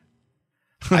wonder?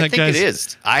 I think it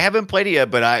is. I haven't played it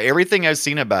yet, but everything I've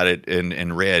seen about it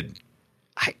and read,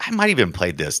 I might even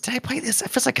played this. Did I play this? I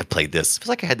feel like I played this. I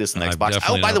feel like I had this on the Xbox.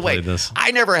 Oh, by the way,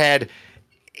 I never had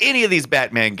any of these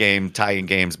Batman tie-in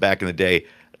games back in the day.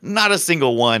 Not a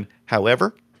single one.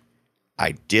 However,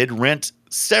 I did rent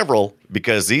several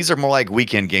because these are more like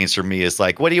weekend games for me. It's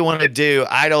like, what do you want to do?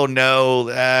 I don't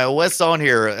know. What's on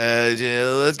here?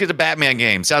 Let's get the Batman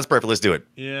game. Sounds perfect. Let's do it.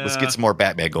 Yeah. Let's get some more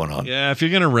Batman going on. Yeah, if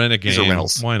you're going to rent a game, these are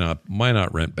rentals. Why not? Why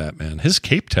not rent Batman? His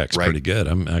cape tech's pretty good.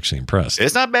 I'm actually impressed.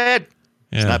 It's not bad.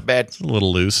 Yeah, it's not bad. It's a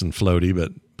little loose and floaty,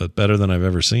 but better than I've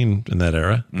ever seen in that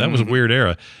era. That was a weird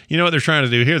era. You know what they're trying to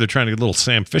do here? They're trying to get little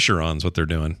Sam Fisher on is what they're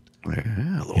doing.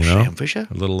 Yeah, a little Sam Fisher.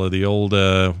 A little of the old,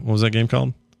 what was that game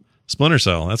called? Splinter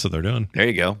Cell. That's what they're doing. There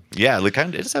you go. Yeah, it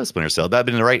kind of does have Splinter Cell. That'd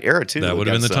been the right era too. That would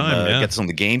have been the time. Got this on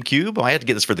the GameCube. Oh, I had to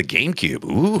get this for the GameCube.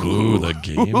 Ooh, the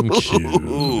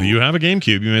GameCube. You have a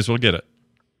GameCube. You may as well get it.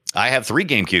 I have 3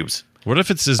 GameCubes. What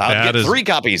if it's as bad as 3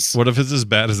 copies? What if it's as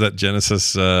bad as that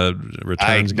Genesis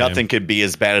Returns game? Nothing could be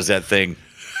as bad as that thing.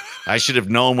 I should have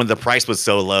known when the price was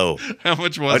so low. How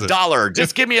much was it? $1.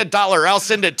 Just give me $1. I'll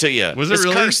send it to you. Was it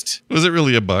really? Cursed. Was it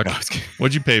really $1? No,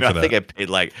 what'd you pay for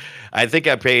that? I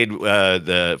paid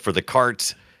for the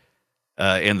cart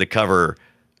and the cover.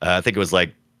 I think it was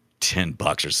like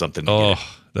 $10 or something. Oh,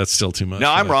 that's still too much.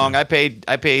 No, I'm wrong. I paid.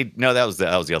 No, that was the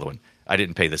other one. I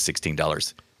didn't pay the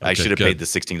 $16. I should have paid the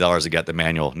 $16 and got the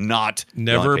manual.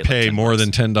 Never pay more than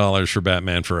 $10 for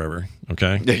Batman Forever.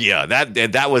 Okay. Yeah,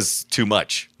 that was too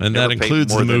much. And that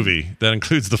includes the movie. That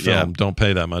includes the film. Yeah. Don't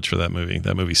pay that much for that movie.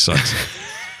 That movie sucks.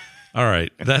 All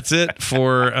right, that's it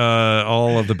for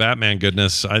all of the Batman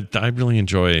goodness. I really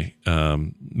enjoy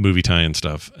movie tie-in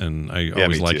stuff, and I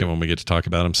always like it when we get to talk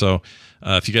about them. So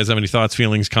if you guys have any thoughts,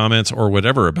 feelings, comments, or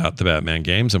whatever about the Batman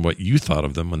games and what you thought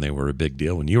of them when they were a big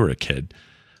deal when you were a kid,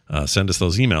 send us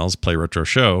those emails,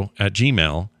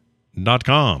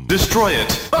 playretroshow@gmail.com. Destroy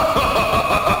it.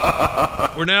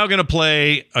 We're now going to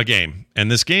play a game,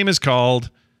 and this game is called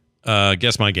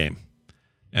Guess My Game.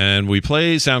 And we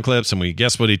play sound clips and we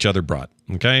guess what each other brought.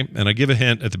 Okay. And I give a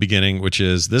hint at the beginning, which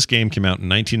is this game came out in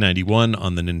 1991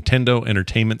 on the Nintendo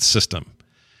Entertainment System.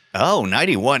 Oh,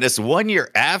 91. That's 1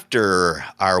 year after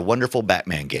our wonderful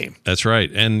Batman game. That's right.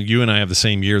 And you and I have the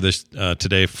same year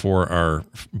today for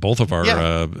both of our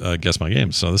Guess My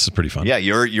Games. So this is pretty fun. Yeah.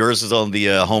 Yours is on the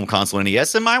home console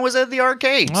NES and mine was at the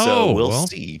arcade. So we'll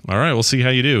see. All right. We'll see how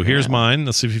you do. Here's mine.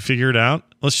 Let's see if you figure it out.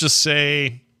 Let's just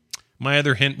say... My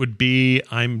other hint would be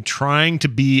I'm trying to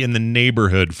be in the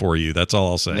neighborhood for you. That's all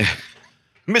I'll say.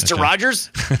 Mr.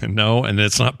 Rogers? No, and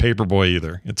it's not Paperboy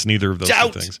either. It's neither of those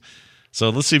two things.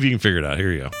 So let's see if you can figure it out.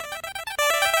 Here you go.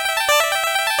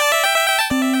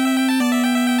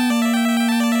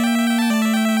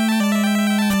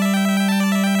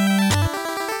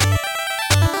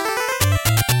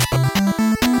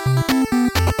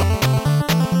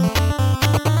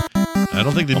 I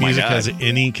don't think the music has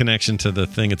any connection to the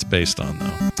thing it's based on,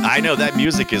 though. I know that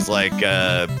music is like,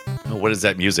 what is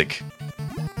that music?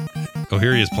 Oh,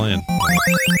 here he is playing.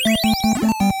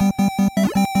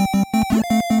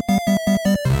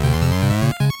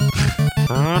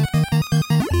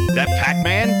 That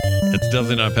Pac-Man? It's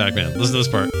definitely not Pac-Man. Listen to this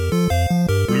part. Hold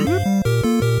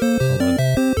on.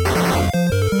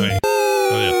 Wait.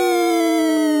 Oh,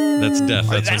 yeah. That's death.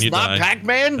 That's when you die. That's not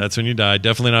Pac-Man? That's when you die.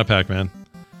 Definitely not Pac-Man.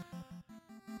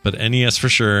 But NES for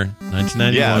sure.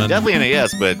 1991. Yeah, definitely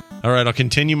NES, but... All right, I'll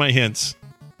continue my hints.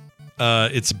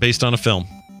 It's based on a film,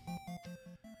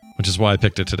 which is why I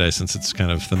picked it today, since it's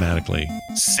kind of thematically...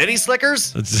 City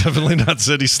Slickers? It's definitely not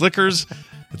City Slickers.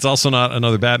 It's also not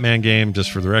another Batman game, just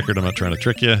for the record. I'm not trying to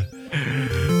trick you. All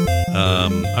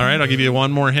right, I'll give you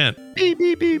one more hint. Beep,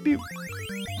 beep, beep, beep.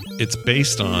 It's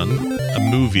based on a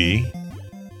movie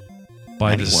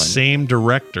by the same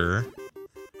director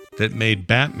that made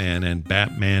Batman and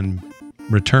Batman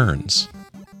Returns.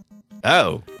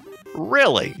 Oh,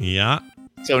 really? Yeah.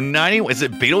 So 90, is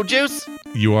it Beetlejuice?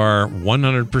 You are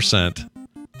 100%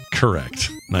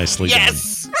 correct. Nicely done.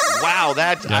 Yes! Wow,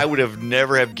 I would have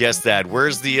never have guessed that.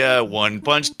 Where's the one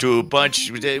punch, two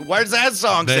punch? Where's that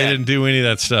song? They didn't do any of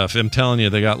that stuff. I'm telling you,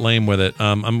 they got lame with it.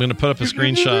 I'm going to put up a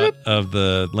screenshot of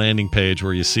the landing page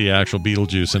where you see actual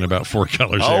Beetlejuice in about 4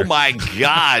 colors. Oh my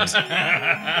God.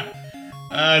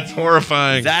 It's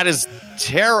horrifying. That is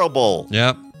terrible.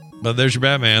 Yep. But there's your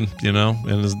Batman,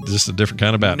 and it's just a different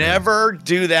kind of Batman. Never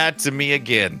do that to me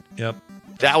again. Yep.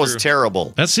 That was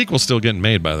terrible. That sequel's still getting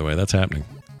made, by the way. That's happening.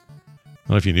 I don't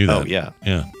know if you knew that. Oh, yeah.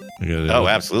 Yeah.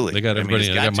 Absolutely. They got everybody.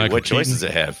 They got Michael What choices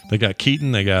they have? They got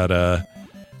Keaton. They got,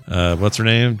 what's her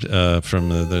name from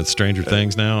the Stranger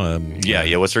Things now?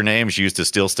 What's her name? She used to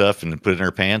steal stuff and put it in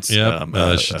her pants. Yeah.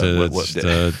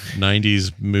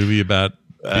 90s movie about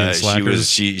being slackers.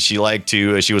 She liked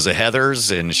to. She was a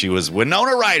Heathers, and she was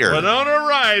Winona Ryder. Winona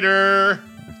Ryder.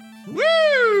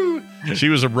 Woo! She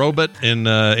was a robot in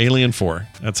Alien 4.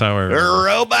 That's how I remember.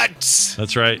 Robots.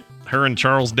 That's right. Her and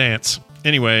Charles dance.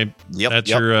 Anyway, that's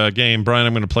your game. Brian,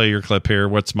 I'm going to play your clip here.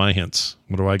 What's my hints?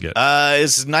 What do I get?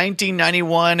 It's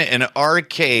 1991, an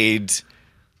arcade.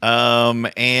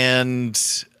 And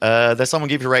that's all I'm going to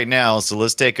give you right now. So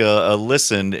let's take a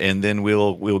listen, and then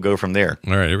we'll go from there.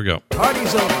 All right, here we go.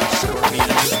 Party's over.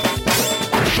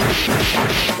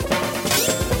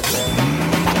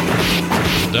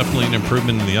 Definitely an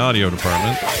improvement in the audio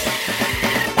department.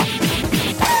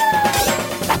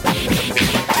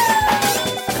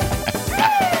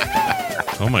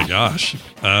 Oh my gosh.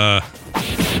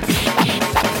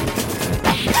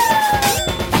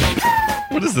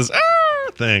 What is this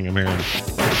thing I'm hearing?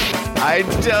 I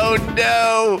don't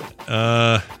know.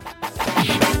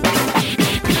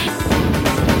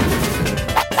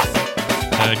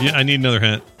 I need another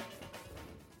hint.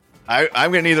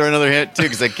 I'm going to need another hint, too,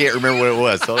 because I can't remember what it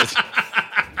was. So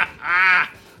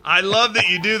I love that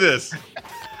you do this.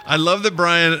 I love that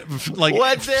Brian, like,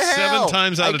 what the hell? 7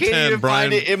 times out of 10,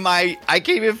 Brian. I can't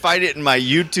even find it in my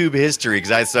YouTube history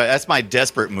because that's my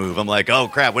desperate move. I'm like, oh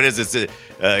crap, what is this?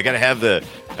 I gotta have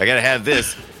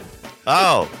this.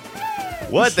 Oh,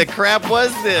 what the crap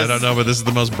was this? I don't know, but this is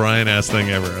the most Brian-ass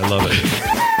thing ever. I love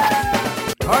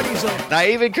it. Party's on. I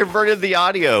even converted the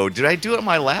audio. Did I do it on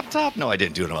my laptop? No, I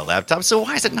didn't do it on my laptop. So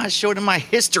why is it not showing in my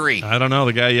history? I don't know.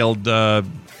 The guy yelled,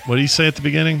 what did he say at the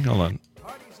beginning? Hold on.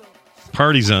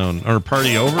 Party zone or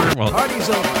party over? Well, Party's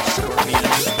over.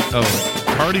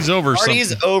 Oh, party's over.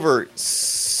 Party's over.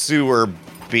 Sewer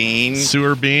bean.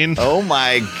 Sewer bean. Oh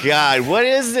my God! What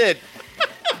is it?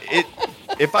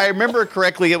 If I remember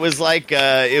correctly, it was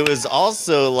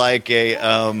also like a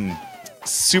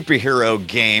superhero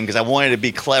game because I wanted to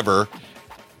be clever.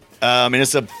 And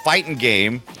it's a fighting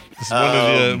game. This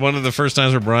is one of the first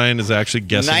times where Brian is actually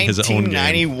guessing his own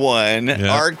game. 1991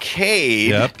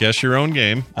 arcade. Yep, guess your own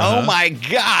game. Oh my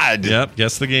God! Yep,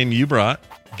 guess the game you brought.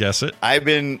 Guess it. I've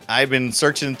been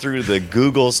searching through the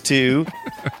Googles too.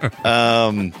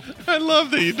 I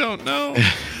love that you don't know.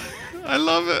 I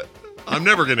love it. I'm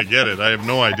never gonna get it. I have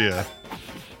no idea.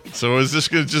 So is this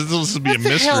gonna this will be a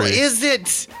mystery? What the hell is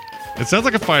it? It sounds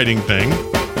like a fighting thing.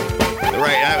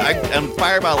 Right, I'm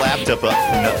firing my laptop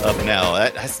up now.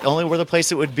 That's the only where the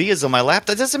place it would be is on my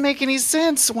laptop. That doesn't make any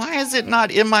sense. Why is it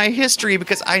not in my history?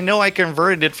 Because I know I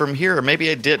converted it from here. Or maybe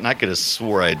I didn't. I could have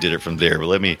swore I did it from there. But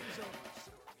let me.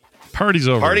 Party's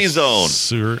over. Party Zone.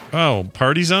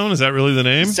 Party Zone? Is that really the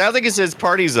name? Sounds like it says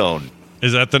Party Zone.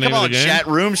 Is that the name of the game? Chat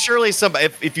room. Surely somebody.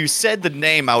 If you said the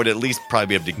name, I would at least probably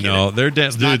be able to get it. No, they're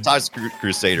down. Not Todd's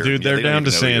Crusader. Dude, they're down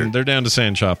to sand. They're down to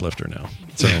sand shoplifter now.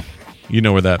 So you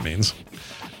know what that means.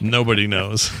 Nobody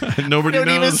knows. Nobody knows. I don't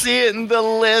even see it in the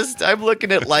list. I'm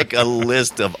looking at like a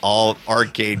list of all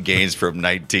arcade games from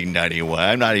 1991.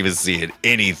 I'm not even seeing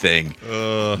anything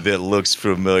that looks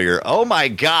familiar. Oh my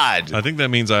God! I think that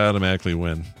means I automatically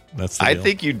win. That's the deal. I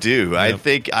think you do. Yep. I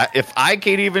think if I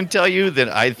can't even tell you, then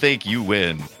I think you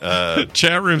win.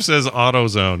 Chat room says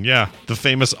AutoZone. Yeah, the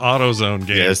famous AutoZone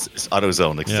game. Yes, it's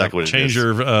AutoZone. Exactly what it is. Change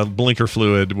your blinker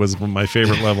fluid was my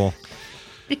favorite level.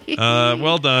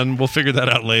 Well done. We'll figure that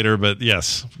out later. But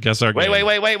yes, guess our game.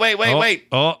 Wait.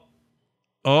 Oh.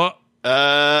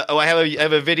 I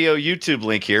have a video YouTube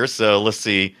link here. So let's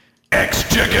see. X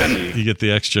Chicken. You get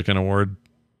the X Chicken award.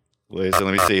 Wait. So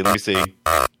let me see.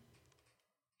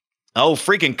 Oh,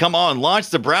 freaking come on.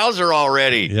 Launch the browser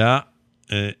already. Yeah.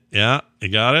 You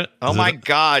got it? Oh, my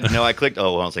God. No, I clicked.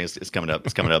 Oh, hold on. It's coming up.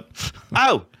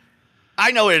 Oh,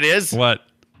 I know what it is. What?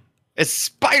 It's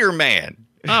Spider-Man.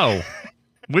 Oh.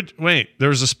 Wait, there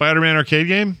was a Spider-Man arcade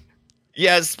game?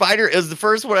 Yeah, it was the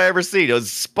first one I ever seen. It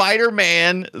was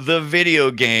Spider-Man, the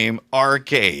video game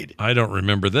arcade. I don't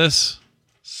remember this.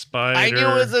 I knew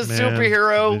it was a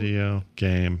superhero video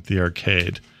game, the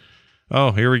arcade.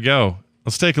 Oh, here we go.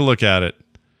 Let's take a look at it.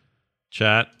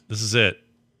 Chat, this is it.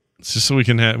 It's just so we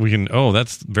can. Oh,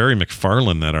 that's very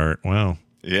McFarlane, that art. Wow.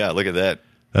 Yeah, look at that.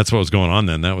 That's what was going on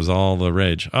then. That was all the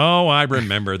rage. Oh, I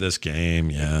remember this game.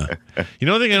 Yeah. You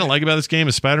know the thing I don't like about this game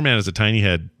is Spider-Man has a tiny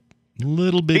head.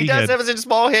 Little bitty head. He does have a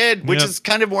small head, which is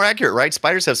kind of more accurate, right?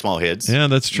 Spiders have small heads. Yeah,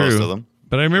 that's true. Most of them.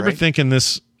 But I remember thinking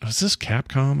was this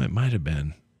Capcom? It might have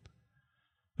been.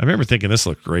 I remember thinking this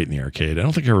looked great in the arcade. I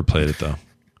don't think I ever played it, though.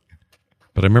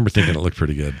 But I remember thinking it looked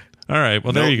pretty good. All right,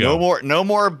 well, there you go. No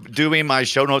more doing my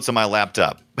show notes on my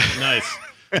laptop. Nice.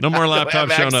 No more laptop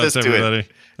show notes, everybody.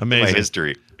 Amazing. My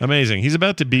history. Amazing. He's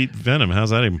about to beat Venom.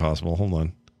 How's that even possible? Hold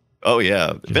on. Oh,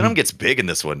 yeah. Venom gets big in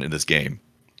this game.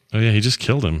 Oh, yeah. He just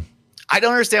killed him. I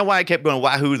don't understand why I kept going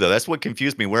wahoo, though. That's what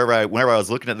confused me. Whenever I was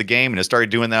looking at the game and I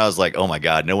started doing that, I was like, oh, my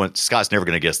God, Scott's never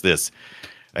going to guess this.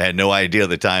 I had no idea at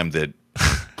the time that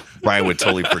Brian would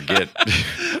totally forget.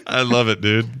 I love it,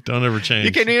 dude. Don't ever change.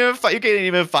 You can't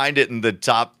even find it in the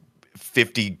top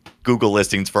 50 Google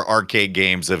listings for arcade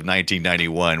games of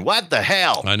 1991. What the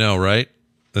hell? I know, right?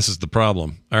 This is the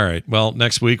problem. All right. Well,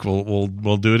 next week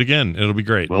we'll do it again. It'll be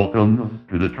great. Welcome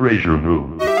to the treasure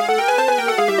room.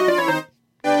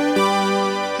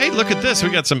 Hey, look at this. We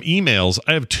got some emails.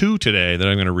 I have 2 today that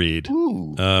I'm going to read.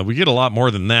 We get a lot more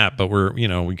than that, but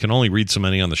we can only read so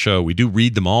many on the show. We do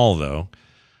read them all, though.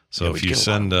 So if you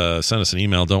send us an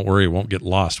email, don't worry, it won't get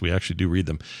lost. We actually do read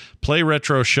them.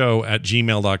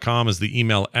 PlayRetroShow@gmail.com is the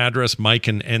email address. Mike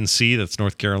in NC, that's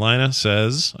North Carolina,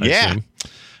 says, I assume,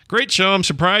 great show. I'm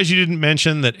surprised you didn't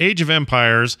mention that Age of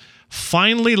Empires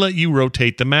finally let you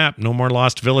rotate the map. No more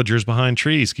lost villagers behind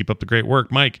trees. Keep up the great work,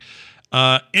 Mike.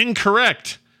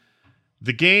 Incorrect.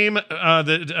 The game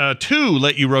 2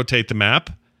 let you rotate the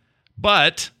map.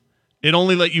 but it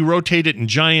only let you rotate it in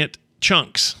giant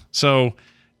chunks. So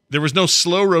there was no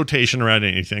slow rotation around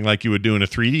anything like you would do in a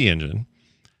 3D engine.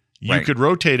 You could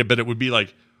rotate it, but it would be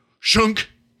like shunk.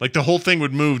 Like the whole thing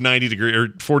would move 90 degrees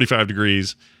or 45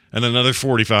 degrees and then another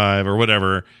 45 or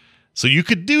whatever. So you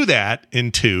could do that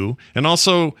in 2. And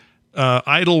also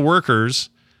idle workers.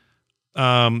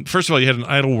 First of all, you had an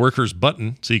idle workers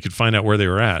button so you could find out where they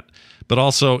were at. But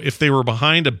also, if they were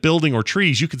behind a building or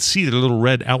trees, you could see their little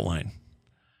red outline.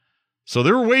 So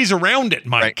there were ways around it,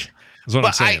 Mike. Right. Is what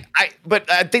I'm saying. But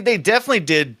I think they definitely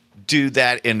did do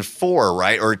that in 4,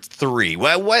 right? Or 3.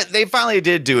 Well, what they finally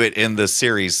did do it in the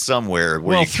series somewhere.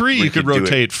 Well, 3 you could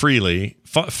rotate freely.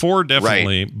 4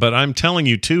 definitely. Right. But I'm telling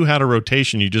you, 2 had a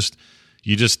rotation. You just.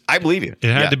 I believe you.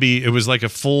 It had to be. It was like a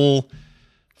full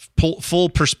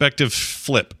perspective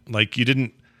flip. Like you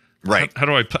didn't. Right. How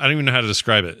do I don't even know how to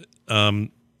describe it.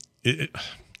 It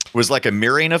was like a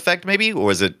mirroring effect, maybe, or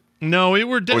was it? No, you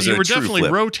were definitely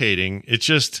flip? Rotating. It's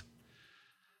just,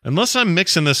 unless I'm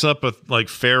mixing this up with like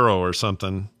Pharaoh or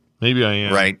something, maybe I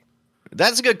am. Right.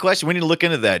 That's a good question. We need to look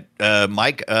into that,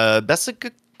 Mike. That's a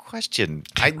good question.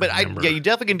 You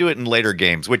definitely can do it in later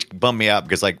games, which bummed me out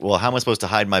because, like, well, how am I supposed to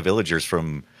hide my villagers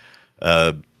from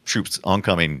troops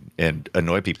oncoming and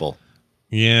annoy people?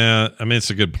 Yeah, I mean, it's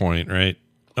a good point, right?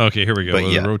 Okay, here we go.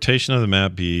 The rotation of the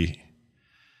map be.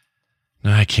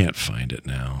 No, I can't find it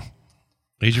now.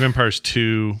 Age of Empires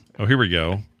 2. Oh, here we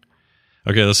go.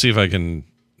 Okay, let's see if I can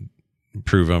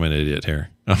prove I'm an idiot here.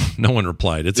 Oh, no one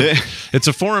replied. It's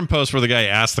a forum post where the guy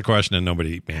asked the question and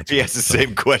nobody answered. He has the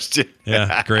same question.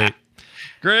 Yeah,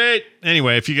 great.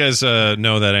 Anyway, if you guys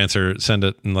know that answer, send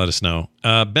it and let us know.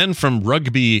 Ben from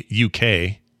Rugby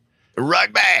UK.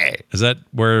 Rugby. Is that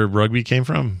where rugby came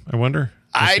from? I wonder.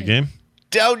 The game?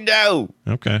 Don't know.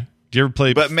 Okay. Do you ever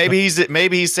play? But maybe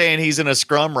he's saying he's in a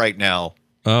scrum right now.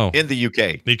 Oh, in the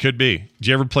UK, he could be. Do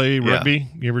you ever play rugby?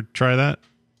 You ever try that?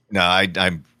 No, I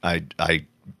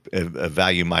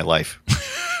value my life.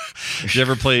 Did you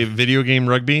ever play video game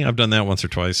rugby? I've done that once or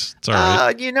twice. It's all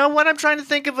right. You know what? I'm trying to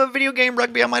think of a video game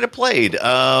rugby I might have played.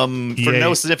 For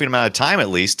no significant amount of time, at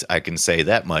least I can say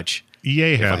that much.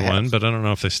 EA had one, but I don't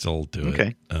know if they still do it.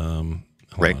 Okay. Hold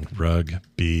on.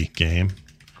 Rugby game.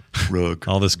 Rug.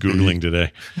 All this Googling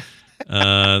today.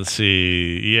 Let's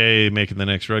see. EA making the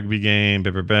next rugby game.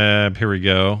 Here we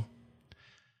go.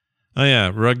 Oh,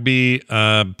 yeah. Rugby.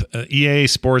 EA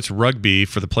Sports Rugby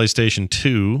for the PlayStation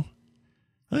 2.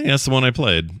 I think that's the one I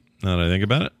played, now that I think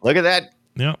about it. Look at that.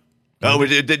 Yeah. Oh,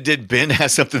 did Ben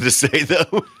have something to say,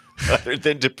 though? Other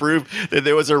than to prove that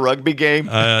there was a rugby game?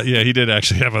 Yeah, he did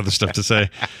actually have other stuff to say.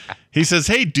 He says,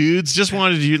 "Hey dudes, just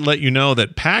wanted to let you know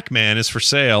that Pac-Man is for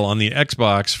sale on the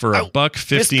Xbox for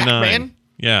 $1.59."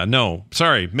 Yeah, no,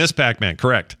 sorry, Miss Pac-Man,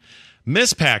 correct.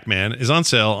 Miss Pac-Man is on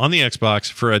sale on the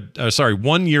Xbox for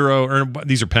 €1, or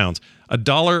these are pounds,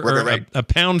 $1 or a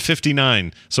pound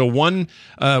 59. So £1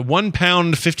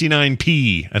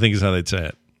 £1.59, I think is how they'd say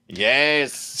it.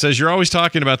 Yes. Says you're always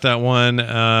talking about that one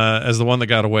as the one that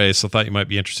got away, so thought you might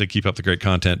be interested. Keep up the great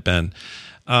content, Ben.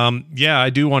 Yeah, I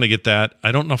do want to get that.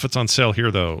 I don't know if it's on sale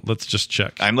here though. Let's just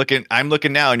check. I'm looking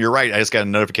now, and you're right. I just got a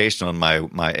notification on my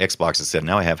Xbox that said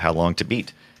now I have How Long to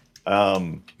Beat.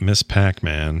 Miss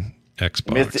Pac-Man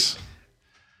Xbox.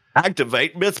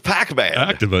 Activate Miss Pac-Man.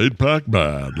 Activate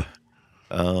Pac-Man.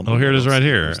 Here it is right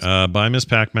here. Buy Miss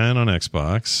Pac-Man on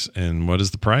Xbox. And what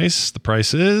is the price? The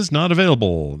price is not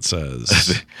available, it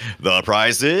says. The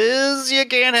price is you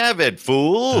can't have it,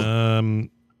 fool.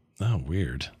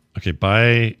 Weird. Okay,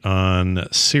 buy on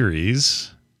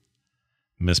Series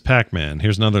Miss Pac-Man.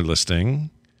 Here's another listing.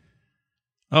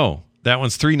 Oh, that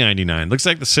one's $3.99. Looks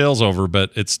like the sale's over,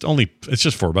 but it's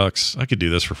just $4. I could do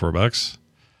this for $4.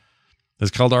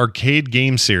 It's called Arcade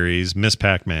Game Series Miss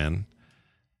Pac-Man.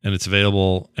 And it's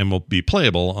available and will be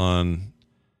playable on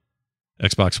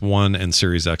Xbox One and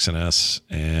Series X and S,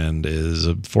 and is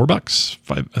 $4. $4.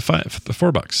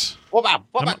 $4.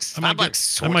 I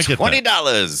might get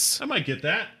 $20. I might get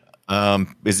that.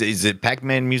 Is it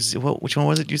Pac-Man Music? Which one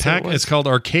was it? You said it's called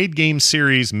Arcade Game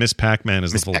Series Miss Pac-Man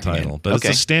is the full title, but it's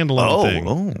a standalone thing.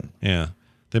 Oh, yeah.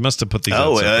 They must have put these.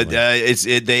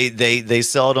 They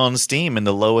sell it on Steam, and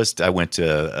the lowest. I went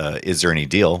to Is There Any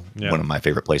Deal? One of my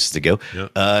favorite places to go.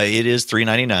 Yep. It is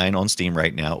 $3.99 on Steam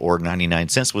right now, or 99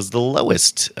 cents was the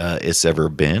lowest it's ever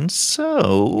been.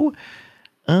 So,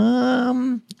 I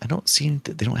don't see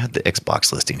that they don't have the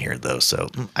Xbox listing here though. So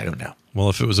I don't know. Well,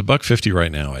 if it was $1.50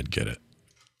 right now, I'd get it.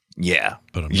 Yeah,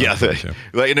 but I'm not going to.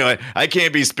 Well, I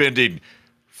can't be spending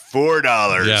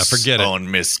 $4 forget it.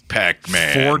 On Miss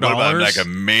Pac-Man. $4? What about like a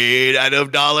made out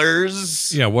of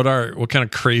dollars? Yeah, what kind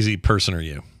of crazy person are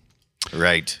you?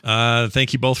 Right.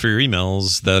 Thank you both for your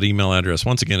emails. That email address,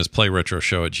 once again, is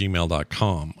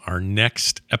playretroshow@gmail.com. Our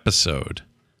next episode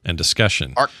and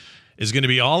discussion is going to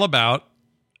be all about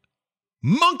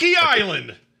Monkey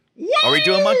Island. What? Are we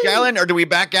doing Monkey Island, or do we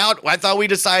back out? I thought we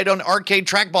decided on arcade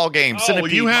trackball games.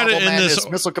 Centipede, you had it in this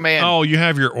Missile Command. Oh, you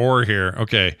have your or here.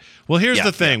 Okay. Well, here's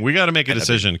the thing: we got to make a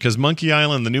decision because Monkey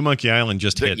Island, the new Monkey Island,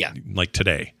 just hit like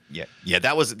today. Yeah.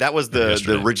 That was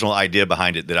the original idea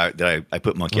behind it. That I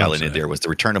put Monkey Island in there was the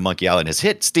return of Monkey Island has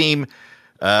hit Steam,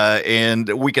 and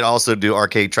we could also do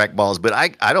arcade trackballs. But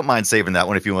I don't mind saving that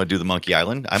one if you want to do the Monkey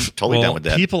Island. I'm totally down with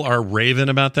that. People are raving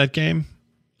about that game.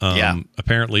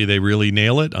 Apparently they really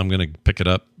nail it. I'm going to pick it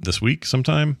up this week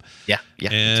sometime. Yeah.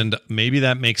 And maybe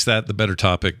that makes that the better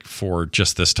topic for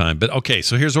just this time. But okay,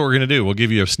 so here's what we're going to do. We'll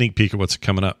give you a sneak peek of what's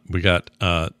coming up. We got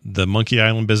the Monkey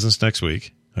Island business next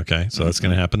week. Okay, so that's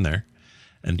going to happen there.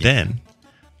 And then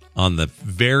on the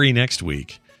very next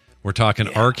week, we're talking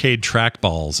arcade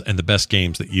trackballs and the best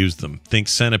games that use them. Think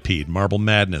Centipede, Marble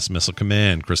Madness, Missile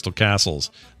Command, Crystal Castles.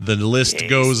 The list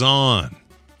goes on.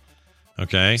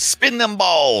 Okay. Spin them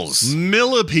balls.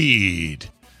 Millipede.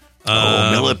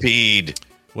 Millipede.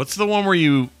 What's the one where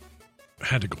you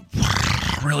had to go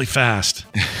really fast?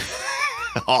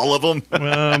 All of them?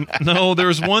 No, there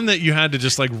was one that you had to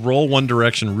just like roll one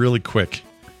direction really quick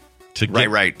to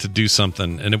get to do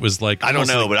something, and it was like I don't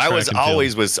know, but I was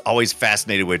always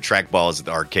fascinated with trackballs at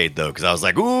the arcade though, because I was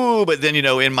like, ooh, but then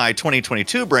in my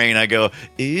 2022 brain I go,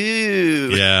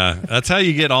 ew. Yeah, that's how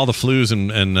you get all the flus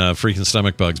and freaking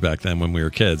stomach bugs back then when we were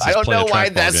kids. I don't know why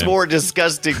that's more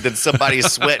disgusting than somebody's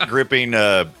sweat gripping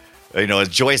a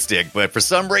joystick, but for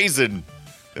some reason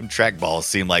them trackballs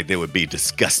seem like they would be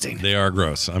disgusting. They are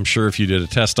gross. I'm sure if you did a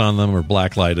test on them or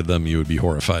blacklighted them, you would be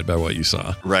horrified by what you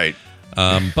saw. Right.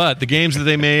 But the games that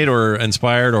they made or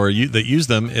inspired or that used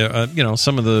them,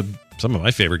 some of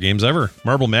my favorite games ever.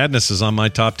 Marble Madness is on my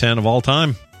top 10 of all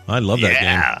time. I love that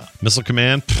game. Missile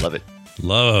Command, love it.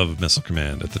 Love Missile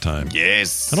Command at the time.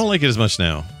 Yes, I don't like it as much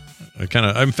now.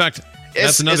 In fact,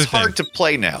 that's another thing. It's hard to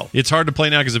play now. It's hard to play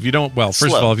now because if you don't, first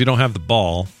of all, if you don't have the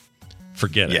ball,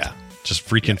 forget it. Yeah, just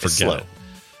freaking forget it.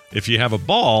 If you have a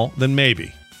ball, then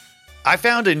maybe. I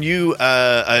found a new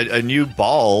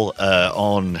ball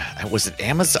on, was it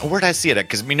Amazon? Where did I see it at?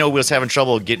 Because we was having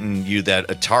trouble getting you that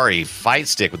Atari fight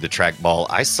stick with the trackball.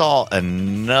 I saw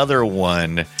another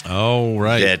one. Oh,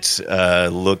 right. That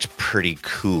looked pretty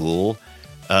cool.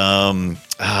 But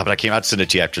I came out to send it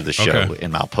to you after the show,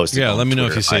 and I'll post it. Yeah, let me know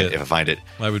Twitter if you see it. If I find it.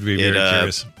 I would be very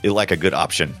curious. It like a good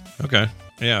option. Okay.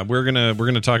 Yeah, we're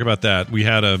gonna talk about that. We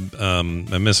had a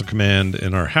Missile Command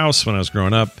in our house when I was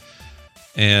growing up.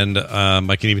 And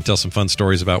I can even tell some fun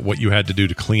stories about what you had to do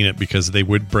to clean it because they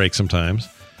would break sometimes,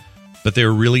 but they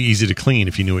were really easy to clean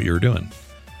if you knew what you were doing.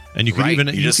 And you could even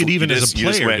as a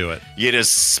player do it. You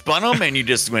just spun them and you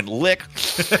just went lick.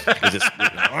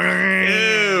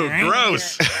 Ew,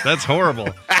 gross. That's horrible.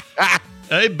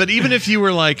 But even if you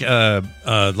were like a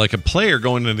player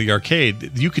going into the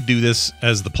arcade, you could do this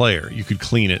as the player. You could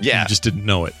clean it. Yeah. You just didn't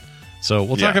know it. So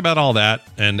we'll talk about all that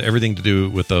and everything to do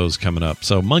with those coming up.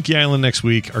 So Monkey Island next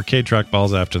week, arcade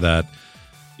trackballs after that.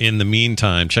 In the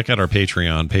meantime, check out our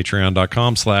Patreon,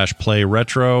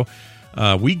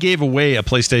 patreon.com/playretro. We gave away a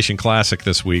PlayStation Classic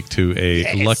this week to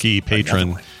a lucky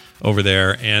patron over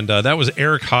there. And that was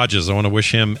Eric Hodges. I want to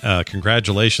wish him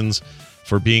congratulations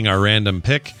for being our random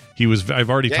pick.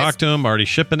 I've already talked to him, already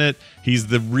shipping it. He's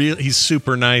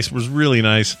super nice, was really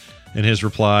nice in his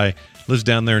reply. Lives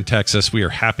down there in Texas. We are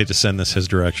happy to send this his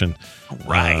direction.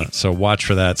 Right. So watch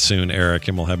for that soon, Eric,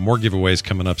 and we'll have more giveaways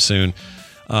coming up soon.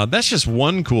 That's just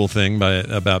one cool thing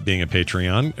about being a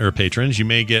Patreon or patrons. You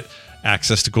may get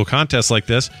access to cool contests like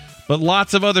this, but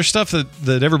lots of other stuff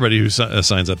that everybody who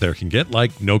signs up there can get,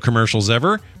 like no commercials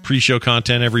ever, pre-show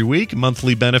content every week,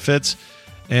 monthly benefits,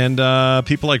 and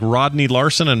people like Rodney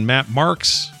Larson and Matt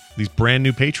Marks, these brand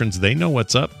new patrons, they know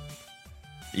what's up.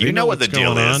 You know what the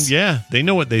deal is. Yeah, they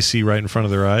know what they see right in front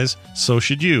of their eyes. So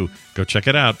should you. Go check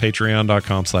it out.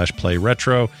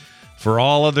 Patreon.com/playretro. For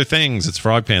all other things, it's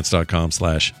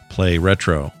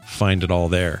frogpants.com/playretro. Find it all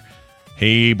there.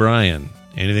 Hey, Brian,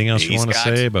 anything else you want to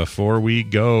say before we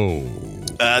go?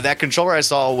 That controller I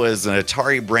saw was an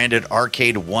Atari-branded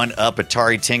arcade 1-up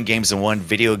Atari 10 games in one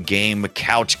video game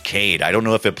Couchcade. I don't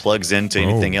know if it plugs into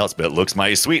anything else, but it looks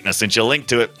mighty sweet, and I sent you a link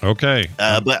to it. Okay.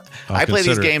 But I play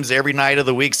these games every night of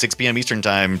the week, 6 p.m. Eastern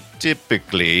Time,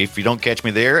 typically. If you don't catch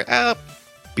me there, I'll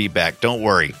be back. Don't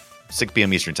worry. 6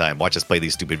 p.m. Eastern Time. Watch us play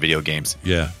these stupid video games.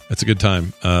 Yeah, it's a good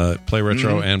time. Play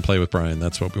retro and play with Brian.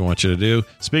 That's what we want you to do.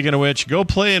 Speaking of which, go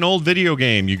play an old video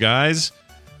game, you guys.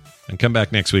 And come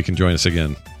back next week and join us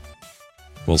again.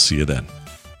 We'll see you then.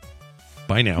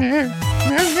 Bye now.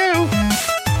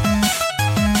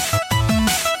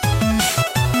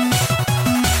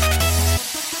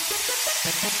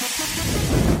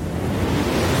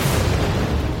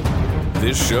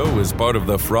 This show is part of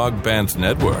the Frog Pants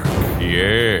Network.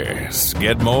 Yes.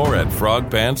 Get more at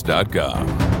frogpants.com.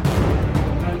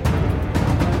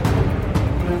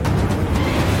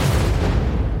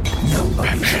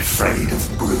 Nobody's afraid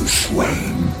of Bruce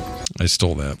Wayne. I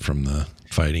stole that from the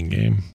fighting game.